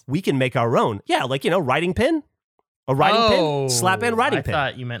 But we can make our own. Yeah, like, writing pin. A writing pin, slap band wrting pin. I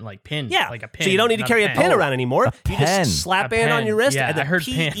thought you meant like pin. Yeah, like a pin. So you don't need to carry a pin around anymore. You just slap band on your wrist Yeah, and I then heard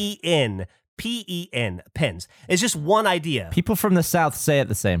P-E-N, P-E-N, pens. It's just one idea. People from the South say it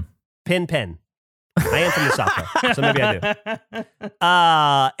the same. Pen. I am from the South, though, so maybe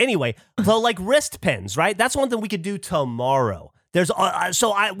I do. Anyway, so like wrist pens, right? That's one thing we could do tomorrow. There's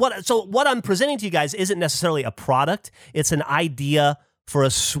what I'm presenting to you guys isn't necessarily a product. It's an idea for a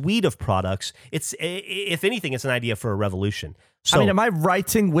suite of products. It's, if anything, it's an idea for a revolution. So, am I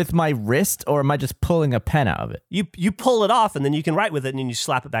writing with my wrist or am I just pulling a pen out of it? You pull it off and then you can write with it and then you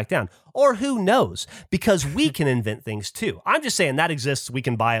slap it back down. Or who knows? Because we can invent things too. I'm just saying that exists. We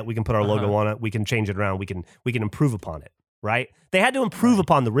can buy it. We can put our logo on it. We can change it around. We can improve upon it. Right? They had to improve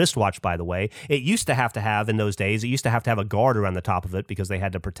upon the wristwatch, by the way. It used to have in those days, it used to have a guard around the top of it because they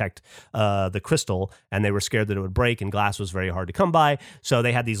had to protect the crystal and they were scared that it would break and glass was very hard to come by. So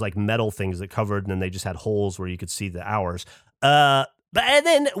they had these like metal things that covered and then they just had holes where you could see the hours. And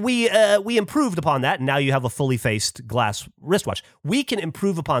then we improved upon that and now you have a fully faced glass wristwatch. We can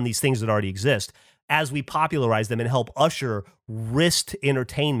improve upon these things that already exist as we popularize them and help usher wrist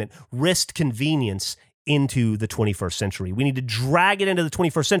entertainment, wrist convenience into the 21st century. We need to drag it into the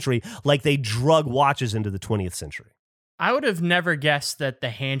 21st century like they drug watches into the 20th century. I would have never guessed that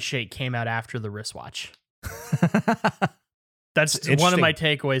the handshake came out after the wristwatch. That's one of my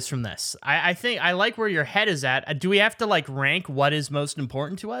takeaways from this. I think I like where your head is at. Do we have to like rank what is most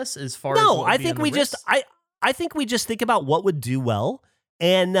important to us as far as No, I think we just I think we just think about what would do well.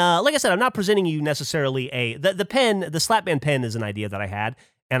 And like I said, I'm not presenting you necessarily the pen, the slap band pen is an idea that I had.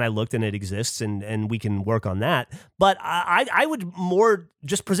 And I looked and it exists and we can work on that. But I would more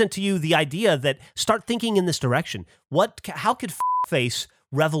just present to you the idea that start thinking in this direction. How could face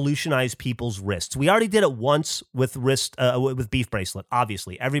revolutionize people's wrists? We already did it once with with beef bracelet,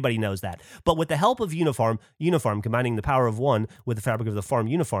 obviously. Everybody knows that. But with the help of uniform, combining the power of one with the fabric of the farm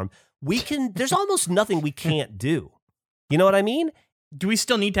uniform, there's almost nothing we can't do. You know what I mean? Do we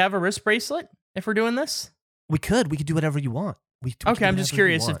still need to have a wrist bracelet if we're doing this? We could do whatever you want. Okay, I'm just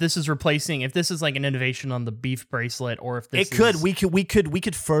curious if this is if this is like an innovation on the beef bracelet, or if this we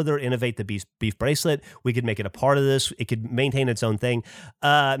could further innovate the beef bracelet. We could make it a part of this. It could maintain its own thing,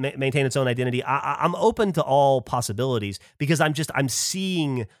 maintain its own identity. I'm open to all possibilities because I'm just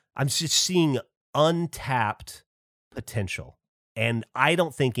seeing untapped potential, and I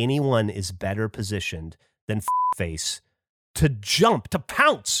don't think anyone is better positioned than Face to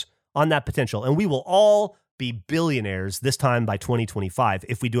pounce on that potential, and we will all be billionaires this time by 2025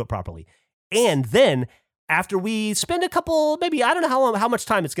 if we do it properly. And then after we spend a couple, maybe I don't know how much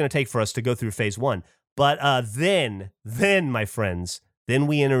time it's going to take for us to go through phase 1, but then my friends, then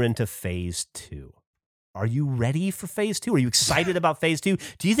we enter into phase 2. Are you ready for phase 2? Are you excited about phase 2?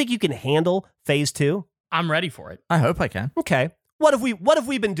 Do you think you can handle phase 2? I'm ready for it. I hope I can. Okay. What have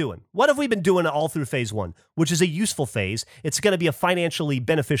we been doing? What have we been doing all through phase 1, which is a useful phase? It's going to be a financially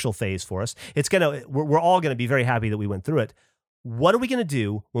beneficial phase for us. We're all going to be very happy that we went through it. What are we going to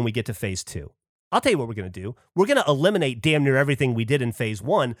do when we get to phase 2? I'll tell you what we're going to do. We're going to eliminate damn near everything we did in phase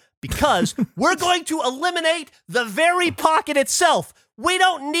 1 because we're going to eliminate the very pocket itself. We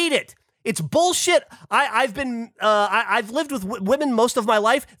don't need it. It's bullshit. I've lived with women most of my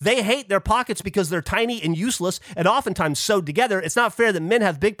life. They hate their pockets because they're tiny and useless and oftentimes sewed together. It's not fair that men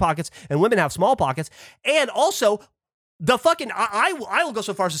have big pockets and women have small pockets. And also, the fucking, I will go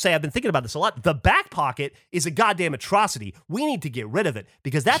so far as to say, I've been thinking about this a lot. The back pocket is a goddamn atrocity. We need to get rid of it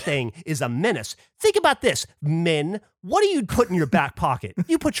because that thing is a menace. Think about this, men. What do you put in your back pocket?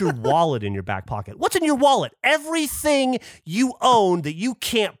 You put your wallet in your back pocket. What's in your wallet? Everything you own that you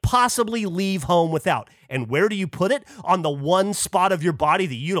can't possibly leave home without. And where do you put it? On the one spot of your body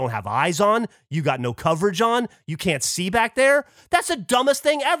that you don't have eyes on, you got no coverage on, you can't see back there? That's the dumbest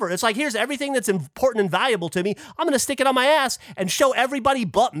thing ever. It's like, here's everything that's important and valuable to me. I'm going to stick it on my ass and show everybody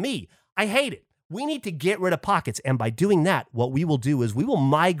but me. I hate it. We need to get rid of pockets. And by doing that, what we will do is we will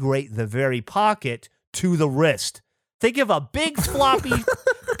migrate the very pocket to the wrist. Think of a big floppy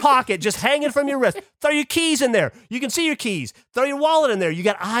pocket just hanging from your wrist. Throw your keys in there. You can see your keys. Throw your wallet in there. You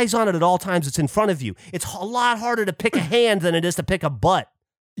got eyes on it at all times. It's in front of you. It's a lot harder to pick a hand than it is to pick a butt.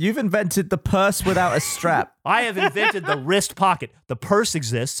 You've invented the purse without a strap. I have invented the wrist pocket. The purse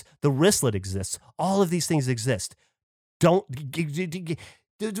exists. The wristlet exists. All of these things exist.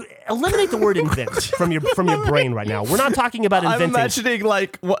 eliminate the word invent from your brain right now. We're not talking about inventing. I'm imagining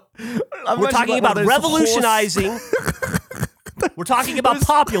like what? We're talking about revolutionizing. We're talking about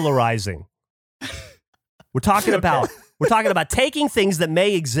popularizing. We're talking about taking things that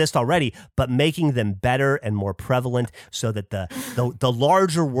may exist already, but making them better and more prevalent, so that the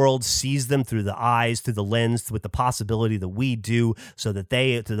larger world sees them through the eyes, through the lens, with the possibility that we do, so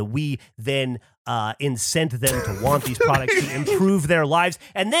that we then incent them to want these products to improve their lives.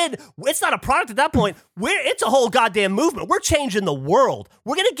 And then it's not a product at that point. It's a whole goddamn movement. We're changing the world.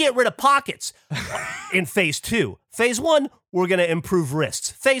 We're going to get rid of pockets in phase 2. Phase 1, we're going to improve wrists.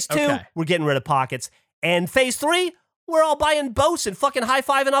 Phase 2, we're getting rid of pockets. And phase 3, we're all buying boats and fucking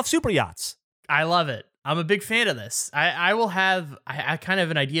high-fiving off super yachts. I love it. I'm a big fan of this. I will have I kind of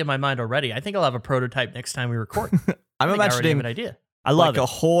have an idea in my mind already. I think I'll have a prototype next time we record. I'm imagining an idea. I love a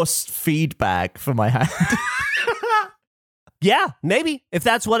horse feed bag for my hand. Yeah, maybe. If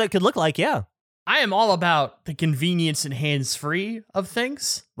that's what it could look like, yeah. I am all about the convenience and hands-free of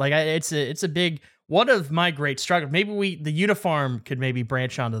things. Like it's a big one of my great struggles. Maybe the Unifarm could maybe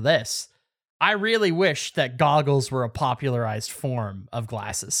branch onto this. I really wish that goggles were a popularized form of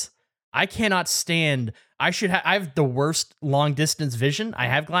glasses. I cannot stand. I have the worst long distance vision. I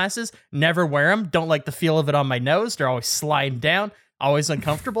have glasses, never wear them. Don't like the feel of it on my nose. They're always sliding down, always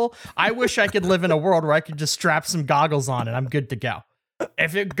uncomfortable. I wish I could live in a world where I could just strap some goggles on and I'm good to go.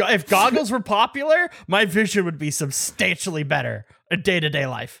 If goggles were popular, my vision would be substantially better in day-to-day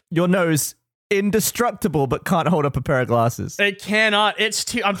life. Your nose indestructible, but can't hold up a pair of glasses. It cannot.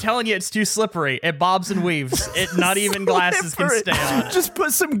 I'm telling you, it's too slippery. It bobs and weaves. Not even glasses can stay on it. Just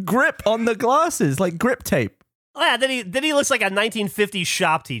put some grip on the glasses, like grip tape. Oh yeah, then he looks like a 1950s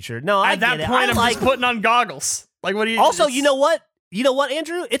shop teacher. No, at that point, I'm just putting on goggles. Like, what do you? Also, you know what? You know what,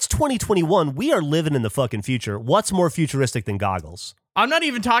 Andrew? It's 2021. We are living in the fucking future. What's more futuristic than goggles? I'm not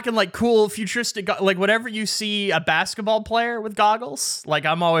even talking like cool futuristic, like whatever you see a basketball player with goggles. Like,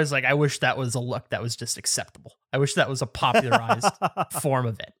 I'm always like, I wish that was a look that was just acceptable. I wish that was a popularized form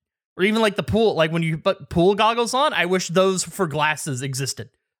of it. Or even like the pool, like when you put pool goggles on, I wish those for glasses existed.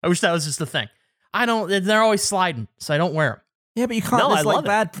 I wish that was just a thing. They're always sliding, so I don't wear them. Yeah, but you can't, there's like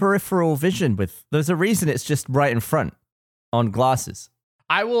bad peripheral vision there's a reason it's just right in front on glasses.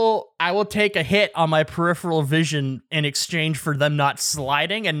 I will take a hit on my peripheral vision in exchange for them not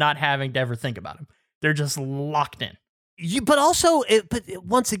sliding and not having to ever think about them. They're just locked in. But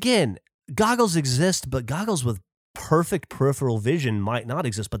once again, goggles exist, but goggles with perfect peripheral vision might not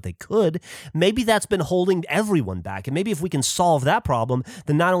exist, but they could. Maybe that's been holding everyone back. And maybe if we can solve that problem,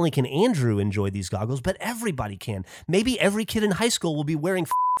 then not only can Andrew enjoy these goggles, but everybody can. Maybe every kid in high school will be wearing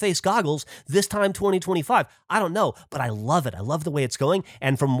face goggles this time 2025. I don't know, but I love it. I love the way it's going.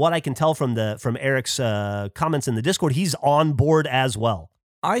 And from what I can tell from Eric's comments in the Discord, he's on board as well.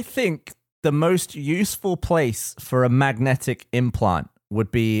 I think the most useful place for a magnetic implant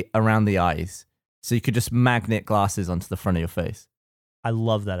would be around the eyes. So you could just magnet glasses onto the front of your face. I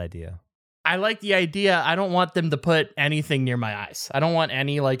love that idea. I like the idea. I don't want them to put anything near my eyes. I don't want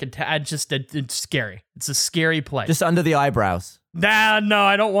any it's scary. It's a scary place. Just under the eyebrows. No,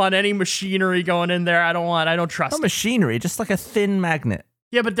 I don't want any machinery going in there. I don't trust Not it. Machinery, just like a thin magnet.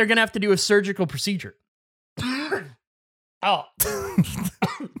 Yeah, but they're going to have to do a surgical procedure. Oh.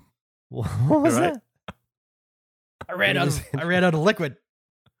 What was that? I ran out of liquid.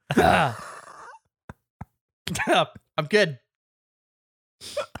 I'm good.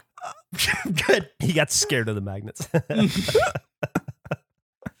 I'm good. He got scared of the magnets. I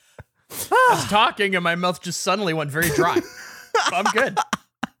was talking and my mouth just suddenly went very dry. I'm good.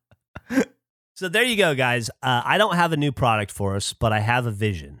 So there you go, guys. I don't have a new product for us, but I have a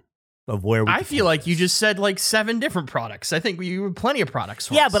vision of where we. I feel like you just said like 7 different products. I think you have plenty of products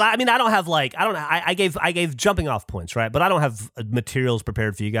for us. Yeah, but I don't have I gave jumping off points, right? But I don't have materials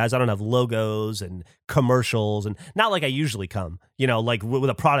prepared for you guys. I don't have logos and commercials, and not like I usually come, like with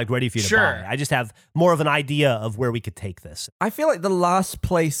a product ready for you to buy. I just have more of an idea of where we could take this. I feel like the last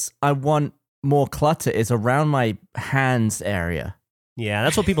place I want more clutter is around my hands area. Yeah,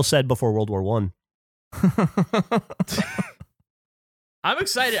 that's what people said before World War I. I'm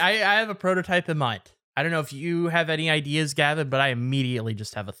excited. I have a prototype in mind. I don't know if you have any ideas, Gavin, but I immediately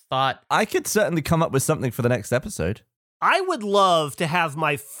just have a thought. I could certainly come up with something for the next episode. I would love to have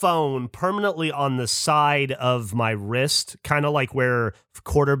my phone permanently on the side of my wrist, kind of like where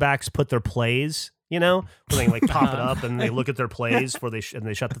quarterbacks put their plays, where they like pop it up and they look at their plays before they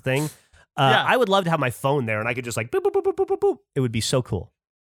shut the thing. Yeah. I would love to have my phone there, and I could just like boop, boop, boop, boop, boop, boop, boop. It would be so cool.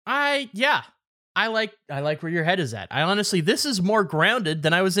 I like where your head is at. This is more grounded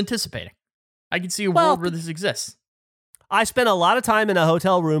than I was anticipating. I can see a world where this exists. I spent a lot of time in a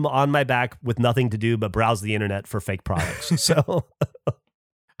hotel room on my back with nothing to do but browse the internet for fake products. So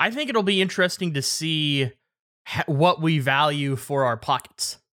I think it'll be interesting to see what we value for our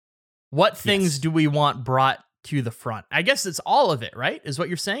pockets. What things do we want brought to the front? I guess it's all of it, right? Is what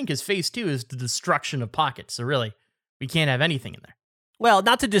you're saying? Because phase 2 is the destruction of pockets. So really, we can't have anything in there. well,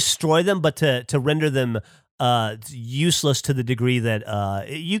 not to destroy them, but to render them useless to the degree that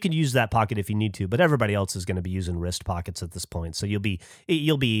you can use that pocket if you need to, but everybody else is going to be using wrist pockets at this point. So you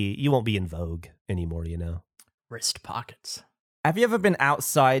won't be in vogue anymore, you know. Wrist pockets. Have you ever been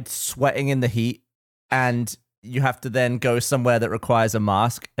outside sweating in the heat and you have to then go somewhere that requires a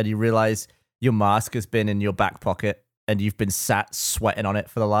mask and you realize your mask has been in your back pocket and you've been sat sweating on it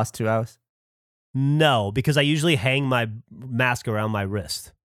for the last 2 hours? No, because I usually hang my mask around my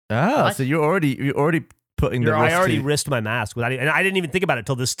wrist. Oh, What? so you're already putting the wrist I already heat. wrist my mask and I didn't even think about it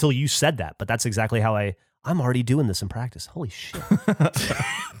till you said that. But that's exactly how I'm already doing this in practice. Holy shit!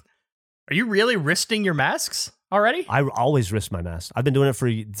 Are you really wristing your masks already? I always wrist my mask. I've been doing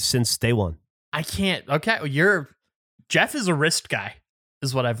it since day one. I can't. Okay, well, Jeff is a wrist guy,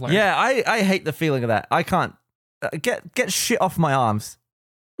 is what I've learned. Yeah, I hate the feeling of that. I can't get shit off my arms.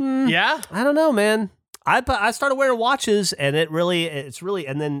 Yeah? I don't know, man. I started wearing watches, and it's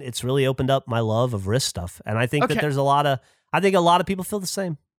really opened up my love of wrist stuff. And I think that Okay. there's a lot of people feel the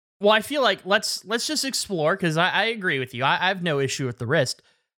same. Well, I feel like let's just explore, because I agree with you. I have no issue with the wrist.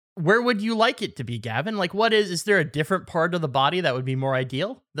 Where would you like it to be, Gavin? Like, is there a different part of the body that would be more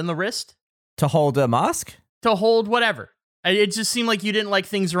ideal than the wrist? To hold a mask? To hold whatever. It just seemed like you didn't like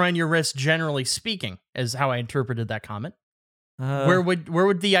things around your wrist, generally speaking, is how I interpreted that comment. Where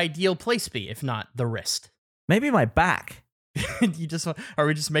would the ideal place be, if not the wrist? Maybe my back. Are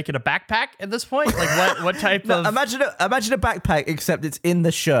we just making a backpack at this point? Like what type No, of... imagine a backpack, except it's in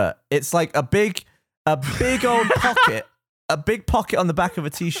the shirt. It's like a big old pocket, a big pocket on the back of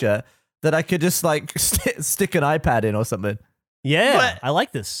a t-shirt that I could just like stick an iPad in or something. Yeah, But- I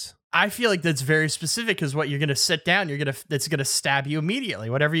like this. I feel like that's very specific, because what you're going to sit down, it's going to stab you immediately,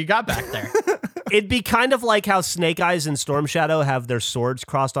 whatever you got back there. It'd be kind of like how Snake Eyes and Storm Shadow have their swords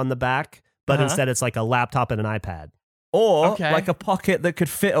crossed on the back, but instead it's like a laptop and an iPad. Or Okay. like a pocket that could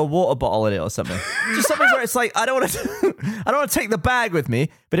fit a water bottle in it or something. Just something where it's like, I don't want to take the bag with me,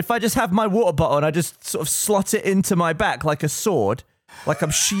 but if I just have my water bottle and I just sort of slot it into my back like a sword, like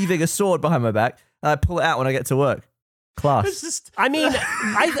I'm sheathing a sword behind my back, and I pull it out when I get to work. Class. It's just... I mean,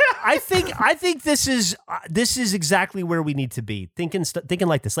 I think this is exactly where we need to be. Thinking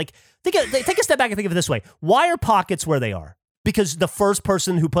like this. Like take a step back and think of it this way. Why are pockets where they are? Because the first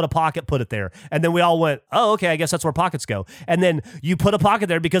person who put a pocket put it there, and then we all went, "Oh, okay, I guess that's where pockets go." And then you put a pocket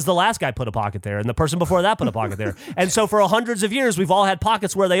there because the last guy put a pocket there, and the person before that put a pocket there. And so for hundreds of years, we've all had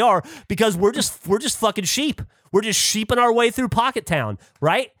pockets where they are because we're just fucking sheep. We're just sheeping our way through Pocket Town,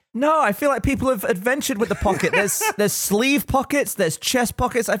 right? No, I feel like people have adventured with the pocket. There's sleeve pockets, there's chest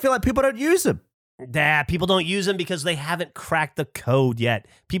pockets. I feel like people don't use them. Nah, people don't use them because they haven't cracked the code yet.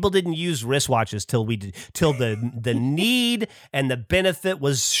 People didn't use wristwatches till the need and the benefit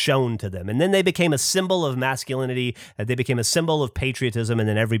was shown to them. And then they became a symbol of masculinity, they became a symbol of patriotism, and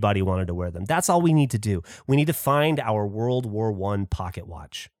then everybody wanted to wear them. That's all we need to do. We need to find our World War I pocket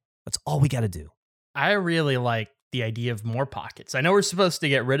watch. That's all we got to do. I really like the idea of more pockets. I know we're supposed to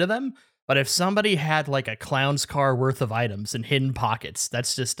get rid of them, but if somebody had like a clown's car worth of items in hidden pockets,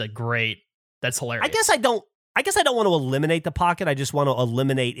 that's hilarious. I guess I don't want to eliminate the pocket. I just want to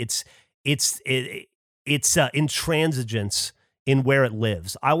eliminate its intransigence in where it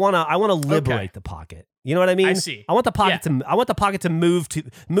lives. I want to liberate the pocket. You know what I mean? I see. I want the pocket to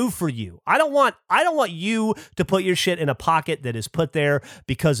move for you. I don't want you to put your shit in a pocket that is put there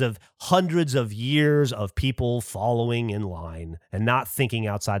because of hundreds of years of people following in line and not thinking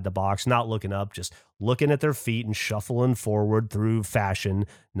outside the box, not looking up, just looking at their feet and shuffling forward through fashion,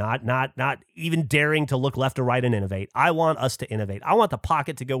 not even daring to look left or right and innovate. I want us to innovate. I want the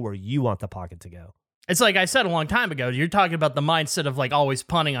pocket to go where you want the pocket to go. It's like I said a long time ago, you're talking about the mindset of like always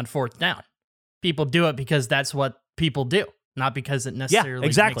punting on fourth down. People do it because that's what people do, not because it necessarily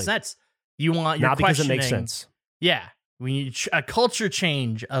exactly. makes sense. You want your Not because it questioning. makes sense. Yeah, we need a culture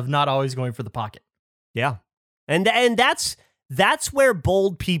change of not always going for the pocket. Yeah. And that's where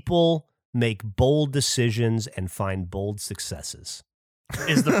bold people make bold decisions and find bold successes.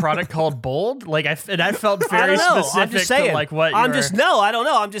 Is the product called Bold? Like I felt I very don't know. specific I'm just saying. to like what I don't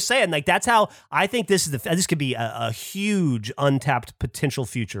know. I'm just saying, like, that's how I think this could be a huge untapped potential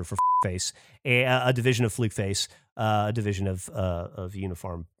future for Face, a division of Fluke Face, a division of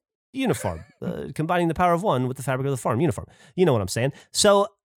Uniform, combining the power of one with the fabric of the farm. Uniform. You know what I'm saying? So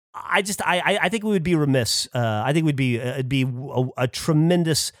I think we would be remiss. I think it'd be a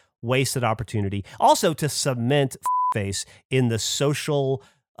tremendous wasted opportunity. Also to cement face in the social,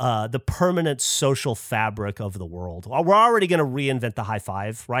 the permanent social fabric of the world. We're already going to reinvent the high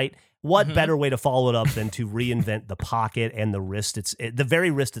five, right? What better way to follow it up than to reinvent the pocket and the wrist? The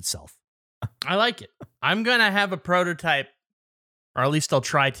very wrist itself. I like it. I'm going to have a prototype, or at least I'll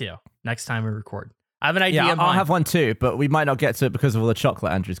try to next time we record. I have an idea. Yeah, in I'll mind. have one too, but we might not get to it because of all the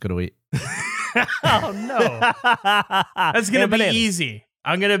chocolate Andrew's got to eat. Oh, no. That's going to be easy.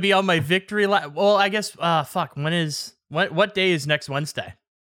 I'm going to be on my victory lap. Well, I guess, fuck, what day is next Wednesday?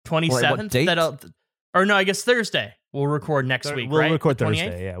 27th? What date? Or no, I guess Thursday. We'll record next week, We'll right? record 28th?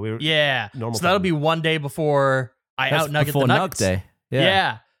 Thursday, yeah. Yeah. Normal So that'll time. be one day before I That's out-nugget before the Nug nuggets. Day.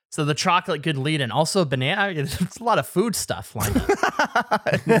 Yeah. So the chocolate could lead in. Also, banana. There's a lot of food stuff lined up.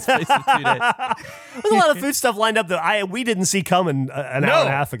 It's basically 2 days. There's a lot of food stuff lined up that we didn't see coming an hour and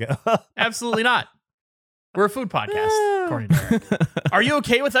a half ago. Absolutely not. We're a food podcast, according to Eric. Are you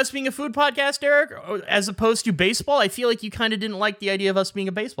okay with us being a food podcast, Eric, as opposed to baseball? I feel like you kind of didn't like the idea of us being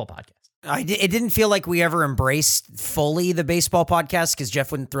a baseball podcast. It didn't feel like we ever embraced fully the baseball podcast because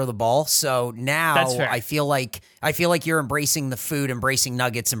Jeff wouldn't throw the ball. So now That's fair. I feel like you're embracing the food, embracing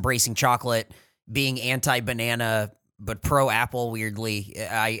nuggets, embracing chocolate, being anti-banana but pro-apple. Weirdly,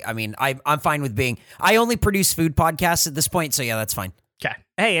 I'm fine with being. I only produce food podcasts at this point, so yeah, that's fine. Okay.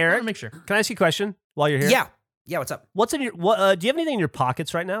 Hey, Eric, Make sure. can I ask you a question while you're here? Yeah. What's up? What's in your? Do you have anything in your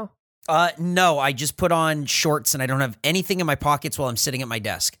pockets right now? No, I just put on shorts and I don't have anything in my pockets while I'm sitting at my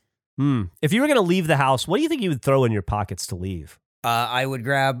desk. If you were going to leave the house, what do you think you would throw in your pockets to leave? I would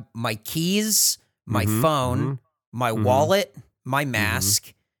grab my keys, my phone, my wallet, my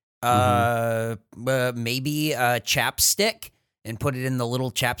mask, maybe a chapstick, and put it in the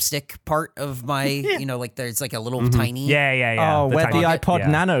little chapstick part of my, like there's like a little tiny. Yeah. Oh, where the iPod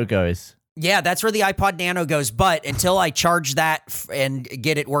Nano goes. Yeah, that's where the iPod Nano goes. But until I charge that and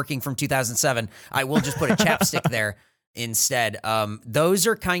get it working from 2007, I will just put a chapstick there instead. Those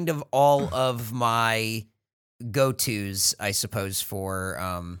are kind of all of my go-tos, I suppose, for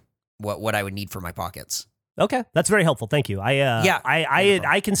what I would need for my pockets. Okay, that's very helpful. Thank you.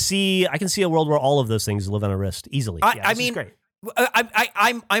 I can see a world where all of those things live on a wrist easily. I mean, great.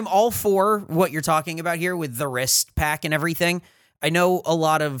 I'm all for what you're talking about here with the wrist pack and everything. I know a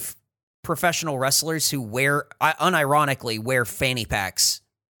lot of professional wrestlers who unironically wear fanny packs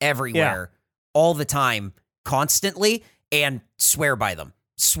everywhere, all the time, constantly, and swear by them.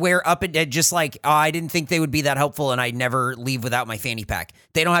 Swear up and just like, I didn't think they would be that helpful, and I never leave without my fanny pack.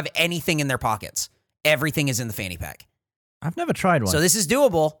 They don't have anything in their pockets. Everything is in the fanny pack. I've never tried one. So this is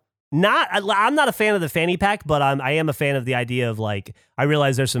doable. I'm not a fan of the fanny pack, but I am a fan of the idea of like, I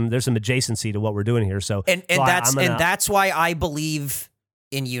realize there's some adjacency to what we're doing here. So that's why I believe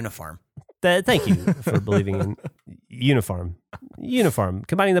in Uniform. Thank you for believing in Uniform,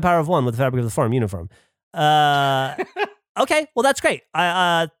 combining the power of one with the fabric of the form. Uniform. Okay, well that's great.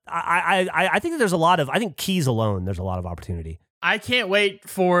 I think that there's I think keys alone, there's a lot of opportunity. I can't wait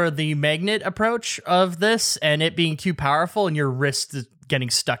for the magnet approach of this and it being too powerful and your wrist is getting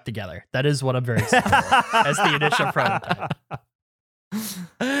stuck together. That is what I'm very excited for as the initial prototype.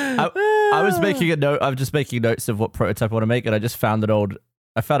 I was making a note. I'm just making notes of what prototype I want to make, and I just found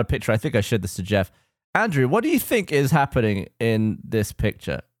I found a picture. I think I showed this to Jeff. Andrew, what do you think is happening in this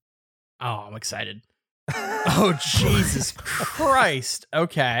picture? Oh, I'm excited. Oh, Jesus Christ.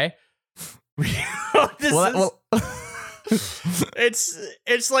 Okay. It's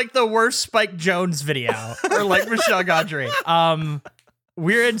like the worst Spike Jonze video or like Michelle Gondry.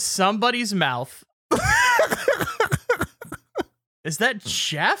 We're in somebody's mouth. Is that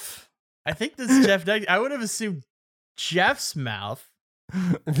Jeff? I think this is Jeff. I would have assumed Jeff's mouth.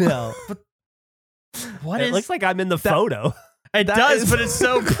 No. It looks like I'm in the photo. It does, but it's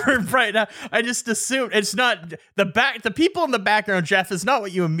so bright now. I just assumed it's not the people in the background, Jeff, is not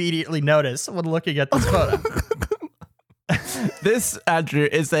what you immediately notice when looking at this photo. This, Andrew,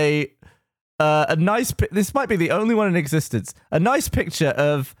 is a nice. This might be the only one in existence. A nice picture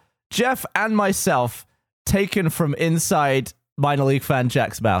of Jeff and myself taken from inside minor league fan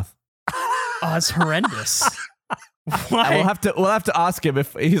Jack's mouth. Oh, it's horrendous. Why? We'll have to ask him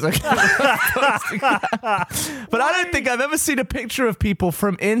if he's like. But I don't think I've ever seen a picture of people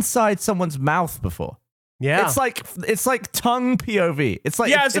from inside someone's mouth before. Yeah, it's like tongue POV. It's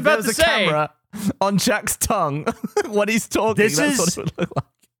like if there was a camera on Jack's tongue when he's talking. That's what it would look like.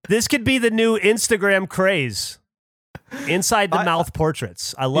 This could be the new Instagram craze. Inside the mouth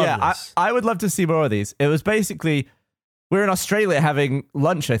portraits. I love this. I would love to see more of these. It was basically, we were in Australia having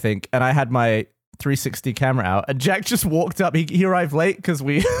lunch, I think, and I had my 360 camera out, and Jack just walked up. He arrived late because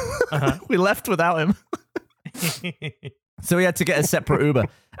we we left without him. So we had to get a separate Uber.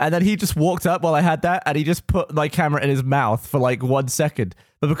 And then he just walked up while I had that, and he just put my camera in his mouth for like 1 second.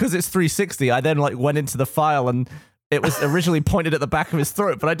 But because it's 360, I then like went into the file, and it was originally pointed at the back of his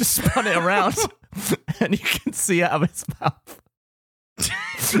throat, but I just spun it around and you can see out of his mouth.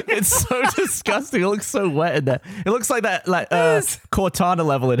 It's so disgusting. It looks so wet in there. It looks like that Cortana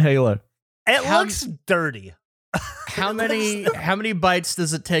level in Halo. It looks dirty. How many bites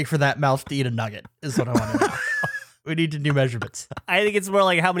does it take for that mouth to eat a nugget is what I want to know. We need to do measurements. I think it's more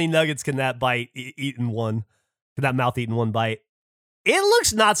like how many nuggets can that bite eat in one? Can that mouth eat in one bite? It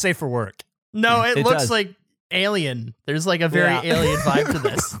looks not safe for work. No, it looks does. like Alien. There's like a very alien vibe to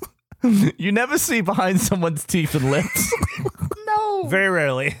this. You never see behind someone's teeth and lips. No. Very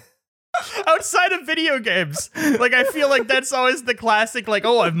rarely. Outside of video games. Like, I feel like that's always the classic, like,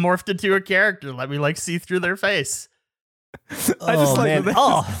 oh, I've morphed into a character. Let me, like, see through their face. I just like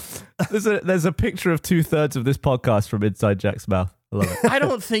man. there's a picture of 2/3 of this podcast from inside Jack's mouth. I love it. I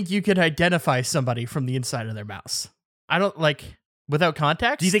don't think you could identify somebody from the inside of their mouse. I don't, like, without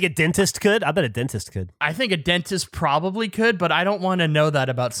context. Do you think a dentist could? I bet a dentist could. I think a dentist probably could, but I don't want to know that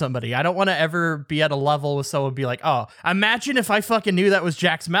about somebody. I don't want to ever be at a level with someone be like, oh, imagine if I fucking knew that was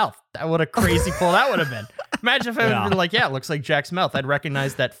Jack's mouth. What a crazy pull that would have been. Imagine if I would have been like, yeah, it looks like Jack's mouth. I'd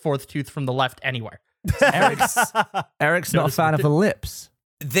recognize that fourth tooth from the left anywhere. Eric's not a fan of the lips.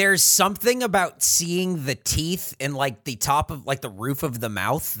 There's something about seeing the teeth in like the top of like the roof of the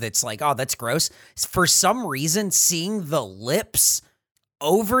mouth that's like, oh, that's gross. For some reason, seeing the lips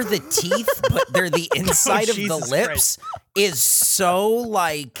over the teeth, but they're the inside of the Jesus lips is so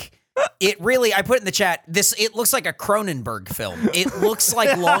like, it really, I put in the chat, it looks like a Cronenberg film. It looks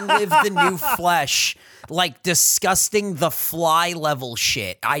like Long Live the New Flesh, like disgusting The Fly level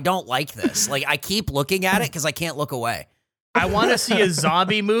shit. I don't like this. Like, I keep looking at it because I can't look away. I want to see a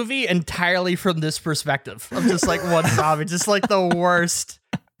zombie movie entirely from this perspective. I'm just like one zombie, just like the worst.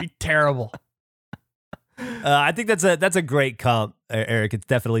 Be terrible. I think that's a great comp, Eric. It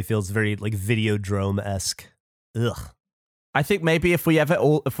definitely feels very like Videodrome-esque. Ugh. I think maybe if we're ever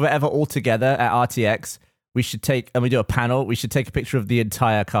all together at RTX, we should take, and we do a panel, we should take a picture of the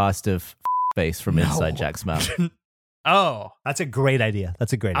entire cast of face from inside Jack's mouth. Oh, That's a great idea.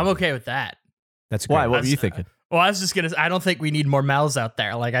 I'm okay with that. That's great. Why? What were you thinking? Well, I was just gonna. I don't think we need more mouths out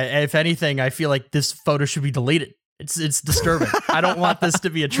there. Like, if anything, I feel like this photo should be deleted. It's disturbing. I don't want this to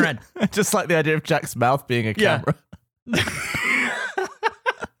be a trend. Just like the idea of Jack's mouth being a camera.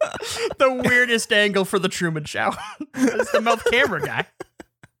 The weirdest angle for the Truman Show. It's the mouth camera guy.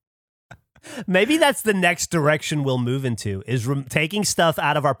 Maybe that's the next direction we'll move into, is taking stuff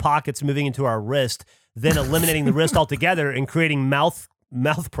out of our pockets, moving into our wrist, then eliminating the wrist altogether and creating mouth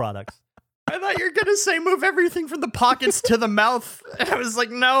products. I thought you were going to say move everything from the pockets to the mouth. I was like,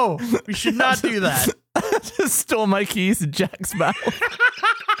 no, we should not do that. Just store my keys in Jack's mouth.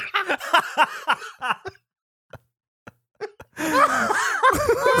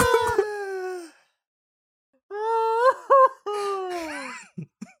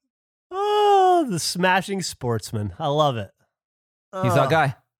 Oh, the smashing sportsman. I love it. He's our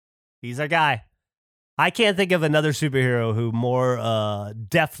guy. He's our guy. I can't think of another superhero who more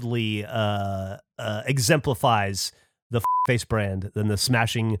deftly exemplifies the face brand than the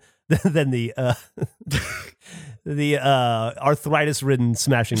smashing, than the arthritis-ridden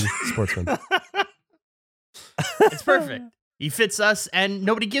smashing sportsman. It's perfect. He fits us, and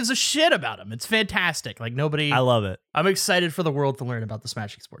nobody gives a shit about him. It's fantastic. Like, nobody. I love it. I'm excited for the world to learn about the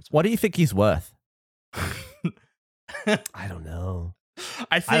smashing sportsman. What do you think he's worth? I don't know.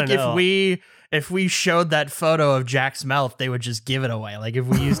 I think if we showed that photo of Jack's mouth, they would just give it away. Like, if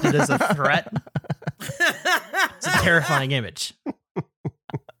we used it as a threat, it's a terrifying image.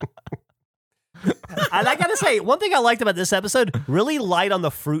 And I gotta say, one thing I liked about this episode, really light on the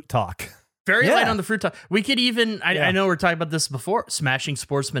fruit talk. Very light on the fruit talk. We could even, I know we're talking about this before, smashing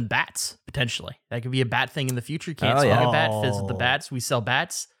sportsman bats, potentially. That could be a bat thing in the future. Can't swing a bat, visit the bats. We sell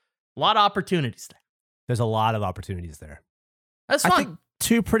bats. A lot of opportunities there. There's a lot of opportunities there. That's fun. I think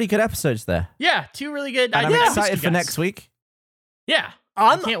 2 pretty good episodes there. Yeah, 2 really good. And I'm excited for next week. Yeah.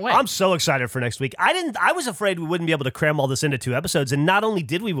 I can't wait. I'm so excited for next week. I was afraid we wouldn't be able to cram all this into 2 episodes, and not only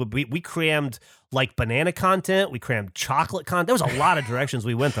did we crammed like banana content, we crammed chocolate content. There was a lot of directions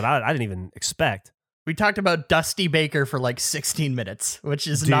we went that I didn't even expect. We talked about Dusty Baker for like 16 minutes, which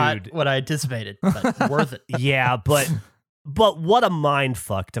is not what I anticipated, but worth it. Yeah, but what a mind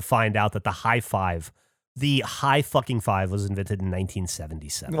fuck to find out that the high five was invented in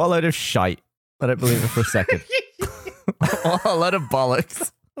 1977. What a load of shite. I don't believe it for a second. A lot of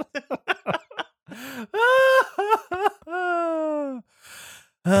bollocks.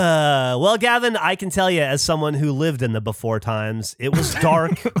 Well, Gavin, I can tell you, as someone who lived in the before times, it was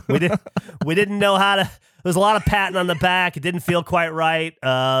dark. we didn't know how to. There was a lot of patting on the back. It didn't feel quite right.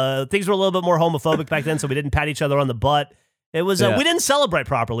 Things were a little bit more homophobic back then, so we didn't pat each other on the butt. It was we didn't celebrate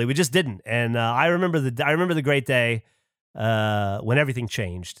properly. We just didn't. And I remember the great day when everything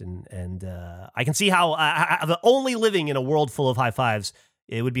changed. And I can see how only living in a world full of high fives,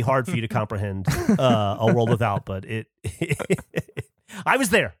 it would be hard for you to comprehend a world without. But I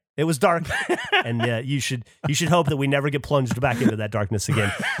was there. It was dark, and you should hope that we never get plunged back into that darkness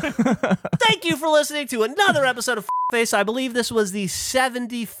again. Thank you for listening to another episode of kface. I believe this was the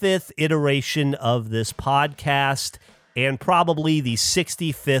 75th iteration of this podcast, and probably the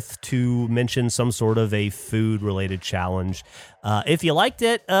 65th to mention some sort of a food-related challenge. If you liked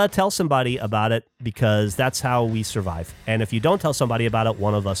it, tell somebody about it, because that's how we survive. And if you don't tell somebody about it,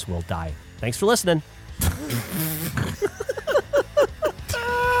 one of us will die. Thanks for listening.